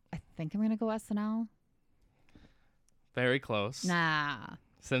know. I think I'm going to go SNL. Very close. Nah.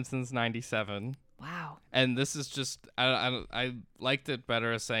 Simpsons 97. Wow. And this is just I liked it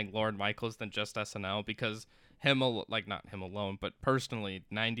better as saying Lorne Michaels than just SNL, because not him alone, but personally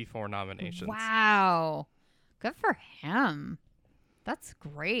 94 nominations. Wow. Good for him. That's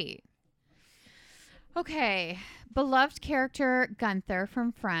great. Okay. Beloved character Gunther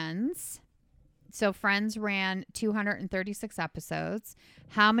from Friends So Friends ran 236 episodes.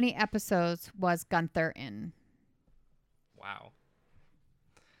 How many episodes was Gunther in? Wow.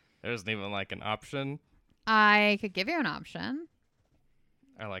 There isn't even like an option I could give you an option.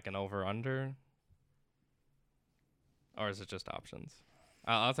 or like an over under. Or is it just options?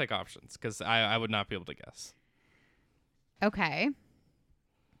 I'll take options because I would not be able to guess. Okay.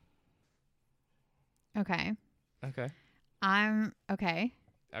 Okay. Okay. I'm okay.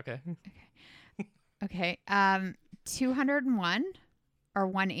 Okay. Okay. 201 or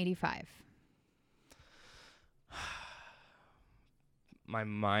 185? My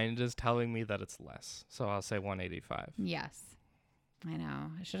mind is telling me that it's less. So I'll say 185. Yes. I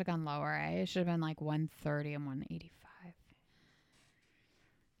know. I should have gone lower. I should have been like 130 and 185.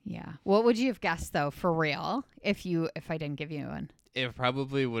 Yeah. What would you have guessed though, for real? If I didn't give you one. It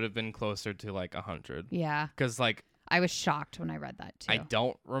probably would have been closer to like 100. Yeah. Because like I was shocked when I read that too. I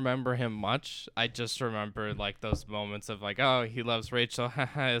don't remember him much. I just remember like those moments of like, oh, he loves Rachel.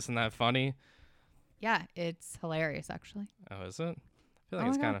 Haha, isn't that funny? Yeah, it's hilarious actually. Oh, is it? I feel like Oh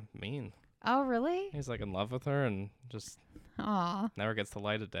it's my kind of mean. Oh, really? He's like in love with her and just Aw. never gets the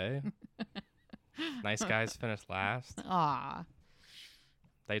light of day. Nice guys finish last. Aw.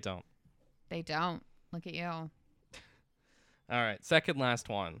 They don't. They don't. Look at you. All right, second last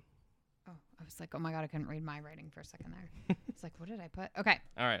one. Oh, I was like, oh my God, I couldn't read my writing for a second there. It's like, what did I put? Okay.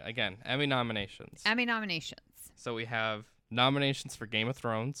 All right, again, Emmy nominations. Emmy nominations. So we have nominations for Game of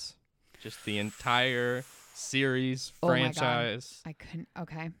Thrones, just the entire series, Oh my God. franchise, I couldn't.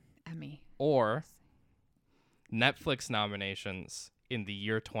 Okay. Emmy. or Netflix nominations in the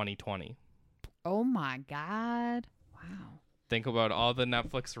year 2020. Oh my God. Wow. Think about all the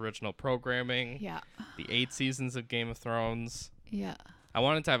Netflix original programming, Yeah. the 8 seasons of Game of Thrones. Yeah. I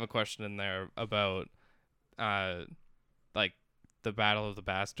wanted to have a question in there about, like, the Battle of the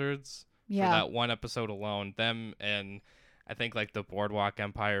Bastards. Yeah. For that one episode alone, them and I think like the Boardwalk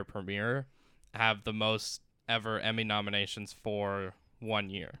Empire premiere have the most ever Emmy nominations for 1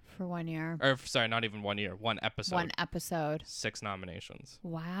 year. For 1 year. Or sorry, not even 1 year, one episode. One episode. 6 nominations.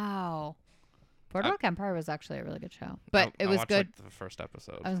 Wow. Boardwalk Empire was actually a really good show, but it was watched, good. Like, the first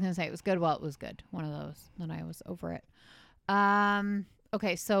episode. I was gonna say it was good. Well, it was good. One of those. Then I was over it.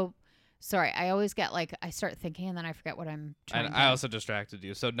 Okay. So, sorry. I always get like I start thinking and then I forget what I'm trying. And to I also distracted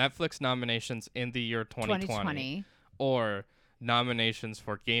you. So Netflix nominations in the year 2020, or nominations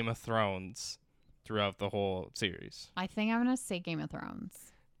for Game of Thrones throughout the whole series. I think I'm gonna say Game of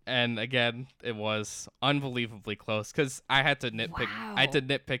Thrones. And again, it was unbelievably close because I had to nitpick. Wow. I had to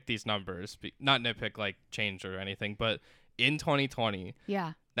nitpick these numbers, not nitpick like change or anything. But in 2020,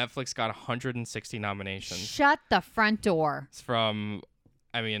 Yeah. Netflix got 160 nominations Shut the front door. from,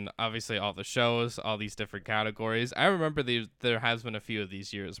 I mean, obviously all the shows, all these different categories. I remember there has been a few of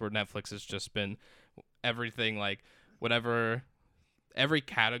these years where Netflix has just been everything like whatever. Every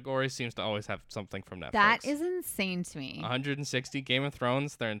category seems to always have something from Netflix. That is insane to me. 160 Game of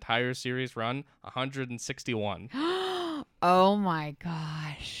Thrones, their entire series run, 161. Oh my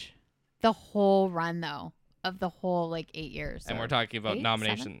gosh. The whole run though of the whole like 8 years. And or we're talking about 8,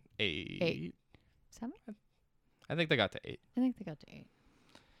 nomination 8. 8. 7? I think they got to 8. I think they got to 8.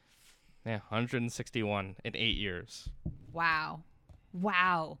 Yeah, 161 in 8 years. Wow.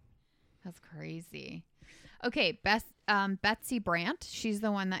 Wow. That's crazy. Okay, Betsy Brandt. She's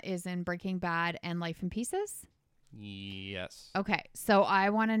the one that is in Breaking Bad and Life in Pieces. Yes. Okay, so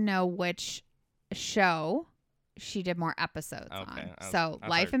I want to know which show she did more episodes Okay, on. So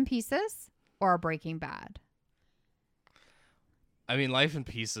Life in Pieces or Breaking Bad? I mean, Life in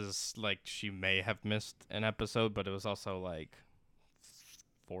Pieces, like, she may have missed an episode, but it was also, like,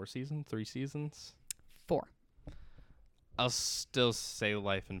 3 seasons? 4. I'll still say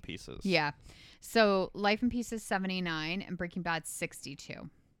Life in Pieces. Yeah. So Life in Pieces 79 and Breaking Bad 62.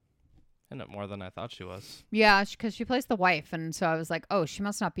 And more than I thought she was. Yeah, because she plays the wife, and so I was like, oh, she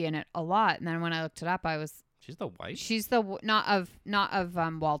must not be in it a lot. And then when I looked it up, She's the wife? she's the not of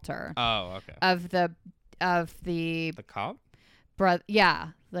Walter, Oh, okay. of the The cop? brother. Yeah,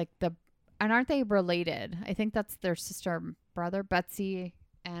 like and aren't they related? I think that's their sister and brother, Betsy,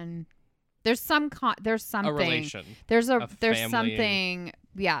 and there's something. A relation. There's family. something.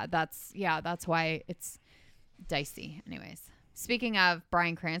 Yeah, that's why it's dicey. Anyways, speaking of,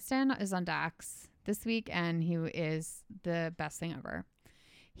 Bryan Cranston is on Dax this week, and he is the best thing ever.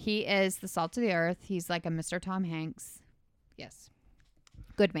 He is the salt of the earth. He's like a Mr. Tom Hanks. Yes,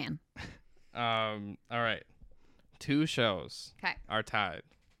 good man. All right. 2 shows Okay. are tied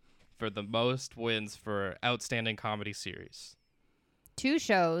for the most wins for Outstanding Comedy Series. 2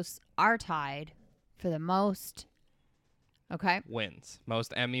 shows are tied for the most Okay. wins.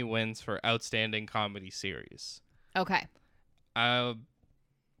 Most Emmy wins for Outstanding Comedy Series. Okay. That'll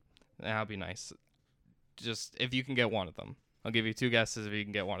be nice. Just if you can get one of them. I'll give you 2 guesses. If you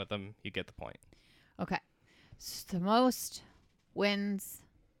can get one of them, you get the point. Okay. So the most wins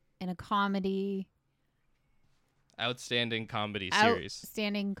in a comedy. Outstanding Comedy Series.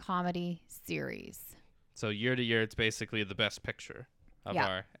 Outstanding comedy series. So year to year, it's basically the best picture of Yeah.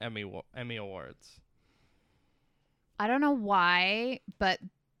 our Emmy Awards. I don't know why, but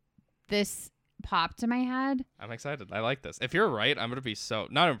this popped in my head. I'm excited. I like this. If you're right, I'm going to be so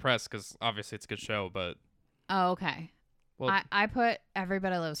not impressed because obviously it's a good show, but Oh, okay. well, I put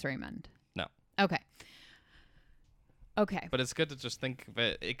Everybody Loves Raymond. No. Okay. Okay. but it's good to just think of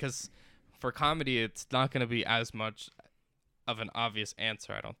it because for comedy, it's not going to be as much of an obvious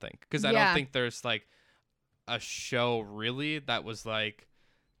answer, I don't think. Because I Yeah. don't think there's like a show really that was like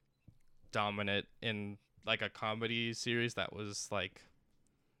dominant in like a comedy series that was like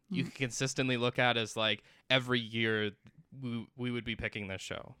you can consistently look at as like every year we would be picking this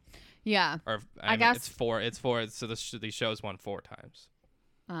show. Yeah. Or I mean, guess- it's four. So these shows won 4 times.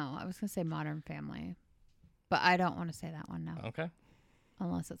 Oh, I was going to say Modern Family. But I don't want to say that one now. Okay.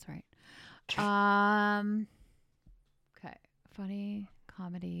 Unless it's right. Okay. Funny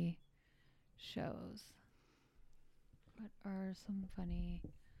comedy shows. What are some funny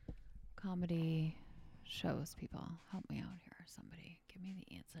comedy shows, people? Help me out here. Somebody give me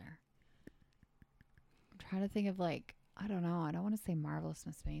the answer. I'm trying to think of like, I don't know. I don't want to say Marvelous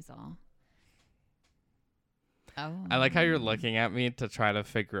Miss Maisel. Oh. I like how you're looking at me to try to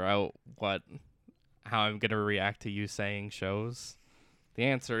figure out how I'm gonna react to you saying shows. The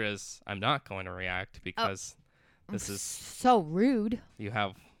answer is I'm not going to react because this is so rude. you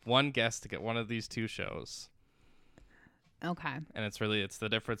have one guess to get one of these 2 shows, Okay. and it's the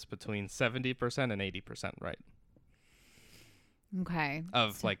difference between 70% and 80% right Okay.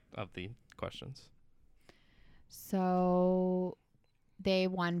 of the questions. So they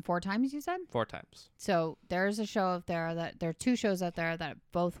won 4 times, you said? 4 times. So there's a show out there there are 2 shows out there that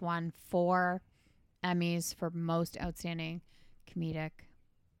both won 4 Emmys for most outstanding comedic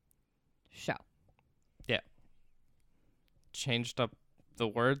show. Changed up the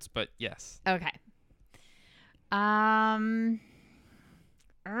words, but yes. Okay.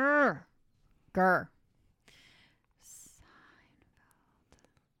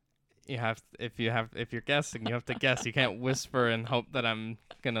 If you're guessing, you have to guess. You can't whisper and hope that I'm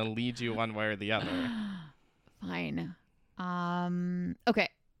gonna lead you one way or the other. Fine. Okay.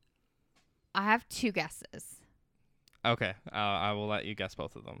 I have 2 guesses. Okay, I will let you guess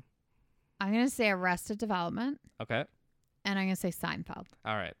both of them. I'm going to say Arrested Development Okay. and I'm going to say Seinfeld.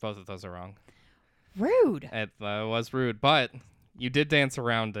 All right, both of those are wrong. Rude. It was rude, but you did dance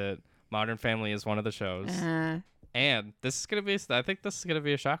around it. Modern Family is one of the shows, and this is gonna be. I think this is gonna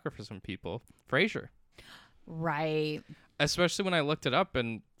be a shocker for some people. Frasier, Right. especially when I looked it up,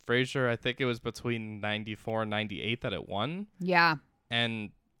 and Frasier, I think it was between 94 and 98 that it won, Yeah.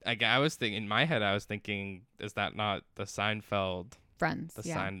 and I was thinking in my head, I was thinking, is that not the Seinfeld, Friends. the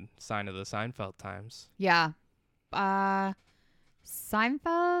yeah. sign of the Seinfeld times? Yeah.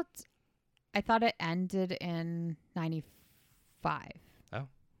 Seinfeld, I thought it ended in 95.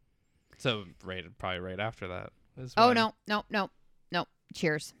 So probably right after that. Oh, no.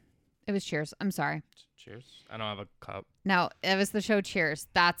 Cheers. It was Cheers. I'm sorry. Cheers. I don't have a cup. No, it was the show Cheers.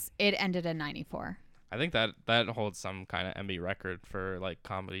 It ended in 94. I think that holds some kind of Emmy record for like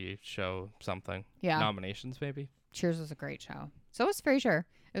comedy show something. Yeah. Nominations maybe. Cheers was a great show. So was Frasier.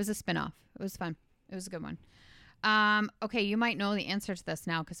 It was a spinoff. It was fun. It was a good one. Okay, you might know the answer to this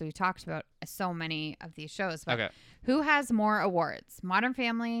now because we talked about so many of these shows. But Okay. who has more awards, Modern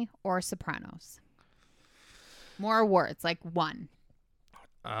Family or Sopranos? More awards, like 1.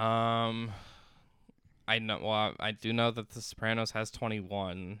 I know. Well, I do know that The Sopranos has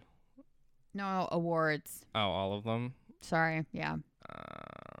 21. No, awards. Oh, all of them. Sorry. Yeah.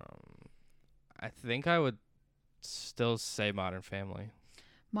 I think I would still say Modern Family.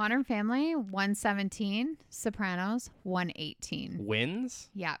 Modern Family, 117. Sopranos, 118. Wins?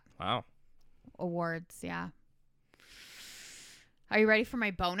 Yeah. Wow. Awards. Yeah. Are you ready for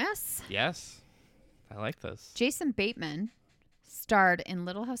my bonus? Yes. I like this. Jason Bateman starred in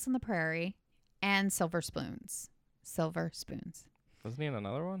Little House on the Prairie and Silver Spoons. Silver Spoons. Wasn't he in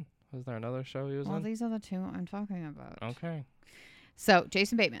another one? Was there another show he was Well, in? these are the 2 I'm talking about. Okay. So,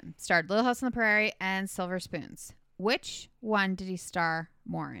 Jason Bateman starred Little House on the Prairie and Silver Spoons. Which one did he star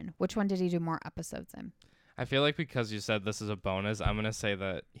more in? Which one did he do more episodes in? I feel like because you said this is a bonus, I'm going to say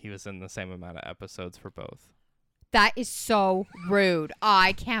that he was in the same amount of episodes for both. That is so rude.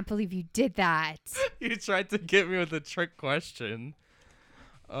 I can't believe you did that. You tried to get me with a trick question.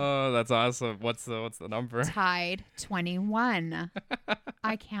 Oh, that's awesome. What's the number? Tied 21.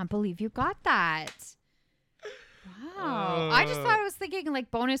 I can't believe you got that. Wow. I just thought I was thinking like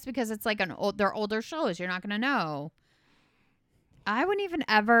bonus because it's like they're older shows. You're not going to know. I wouldn't even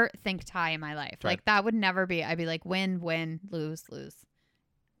ever think tie in my life. Right. Like that would never be. I'd be like win, lose.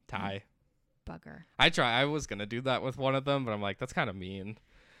 Tie. Bugger. I was going to do that with one of them, but I'm like, that's kind of mean.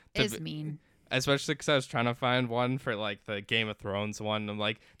 Is mean. Especially because I was trying to find one for like the Game of Thrones one. I'm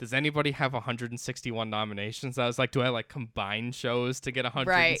like, does anybody have 161 nominations? I was like, do I like combine shows to get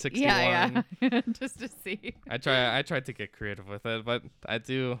 161? Right. Yeah. Just to see. I tried to get creative with it, but I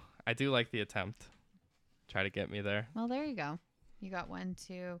do like the attempt. Try to get me there. Well, there you go. You got 1,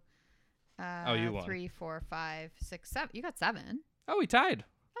 2, you won. 3, 4, 5, 6, 7. You got 7. Oh, we tied.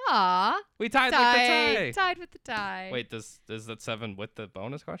 Aw. We tied like the tie. Tied with the tie. Wait, is that 7 with the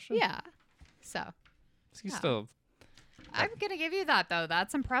bonus question? Yeah. So. You Yeah. still. I'm going to give you that, though.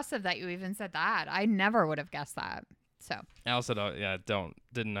 That's impressive that you even said that. I never would have guessed that. So. I also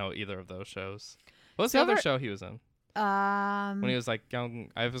didn't know either of those shows. What's the other show he was in? When he was like young.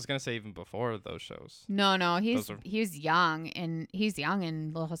 I was gonna say even before those shows. No, he's young in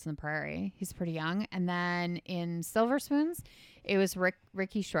Little House on the Prairie. He's pretty young. And then in Silver Spoons, it was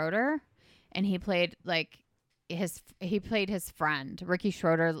Ricky Schroeder, and he played his friend. Ricky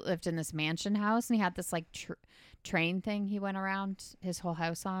Schroeder lived in this mansion house, and he had this like train thing he went around his whole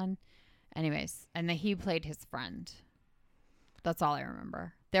house on. Anyways, and then he played his friend. That's all I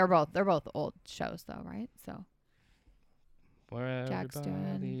remember. They're both old shows though, right? So. Where Jack's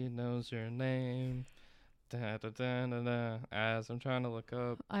everybody knows your name. Da, da, da, da, da, as I'm trying to look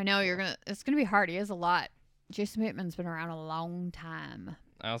up. I know it's gonna be hard. He has a lot. Jason Bateman's been around a long time.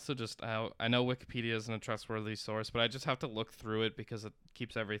 I also I know Wikipedia isn't a trustworthy source, but I just have to look through it because it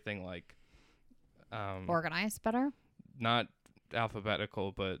keeps everything like Organized better. Not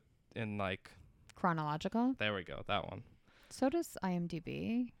alphabetical, but in like Chronological. there we go, that one. So does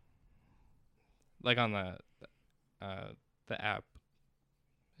IMDb. Like on the app,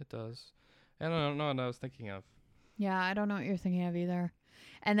 it does. I don't know what I was thinking of. Yeah, I don't know what you're thinking of either.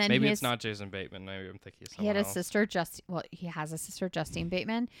 And then maybe it's not Jason Bateman. Maybe I'm thinking of someone he had a else. sister, he has a sister, Justine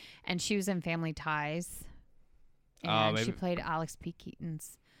Bateman, and she was in Family Ties. And she played Alex P.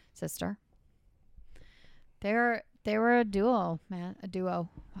 Keaton's sister. They were a duo, man. A duo.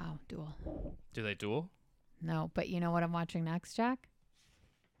 Wow, duel. Do they duel? No, but you know what I'm watching next, Jack?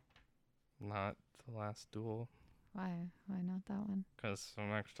 Not The Last Duel. Why not that one? Because the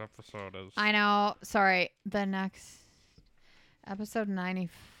next episode is... I know. Sorry. The next episode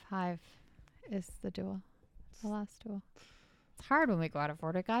 95 is the duel. The last duel. It's hard when we go out of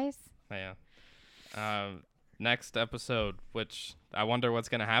order, guys. Yeah. Next episode, which I wonder what's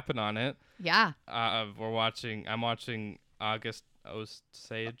going to happen on it. Yeah. I'm watching August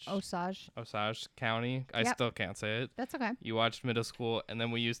Osage County. I Yep. still can't say it. That's okay. You watched Middle School, and then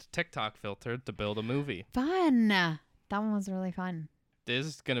we used a TikTok filter to build a movie. Fun. That one was really fun. This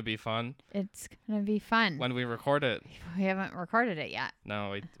is going to be fun. It's going to be fun. When we record it. We haven't recorded it yet. No,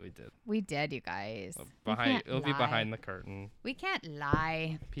 we did. We did, you guys. It'll be behind the curtain. We can't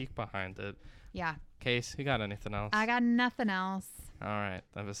lie. Peek behind it. Yeah. Case, you got anything else? I got nothing else. All right.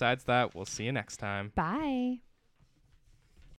 And besides that, we'll see you next time. Bye.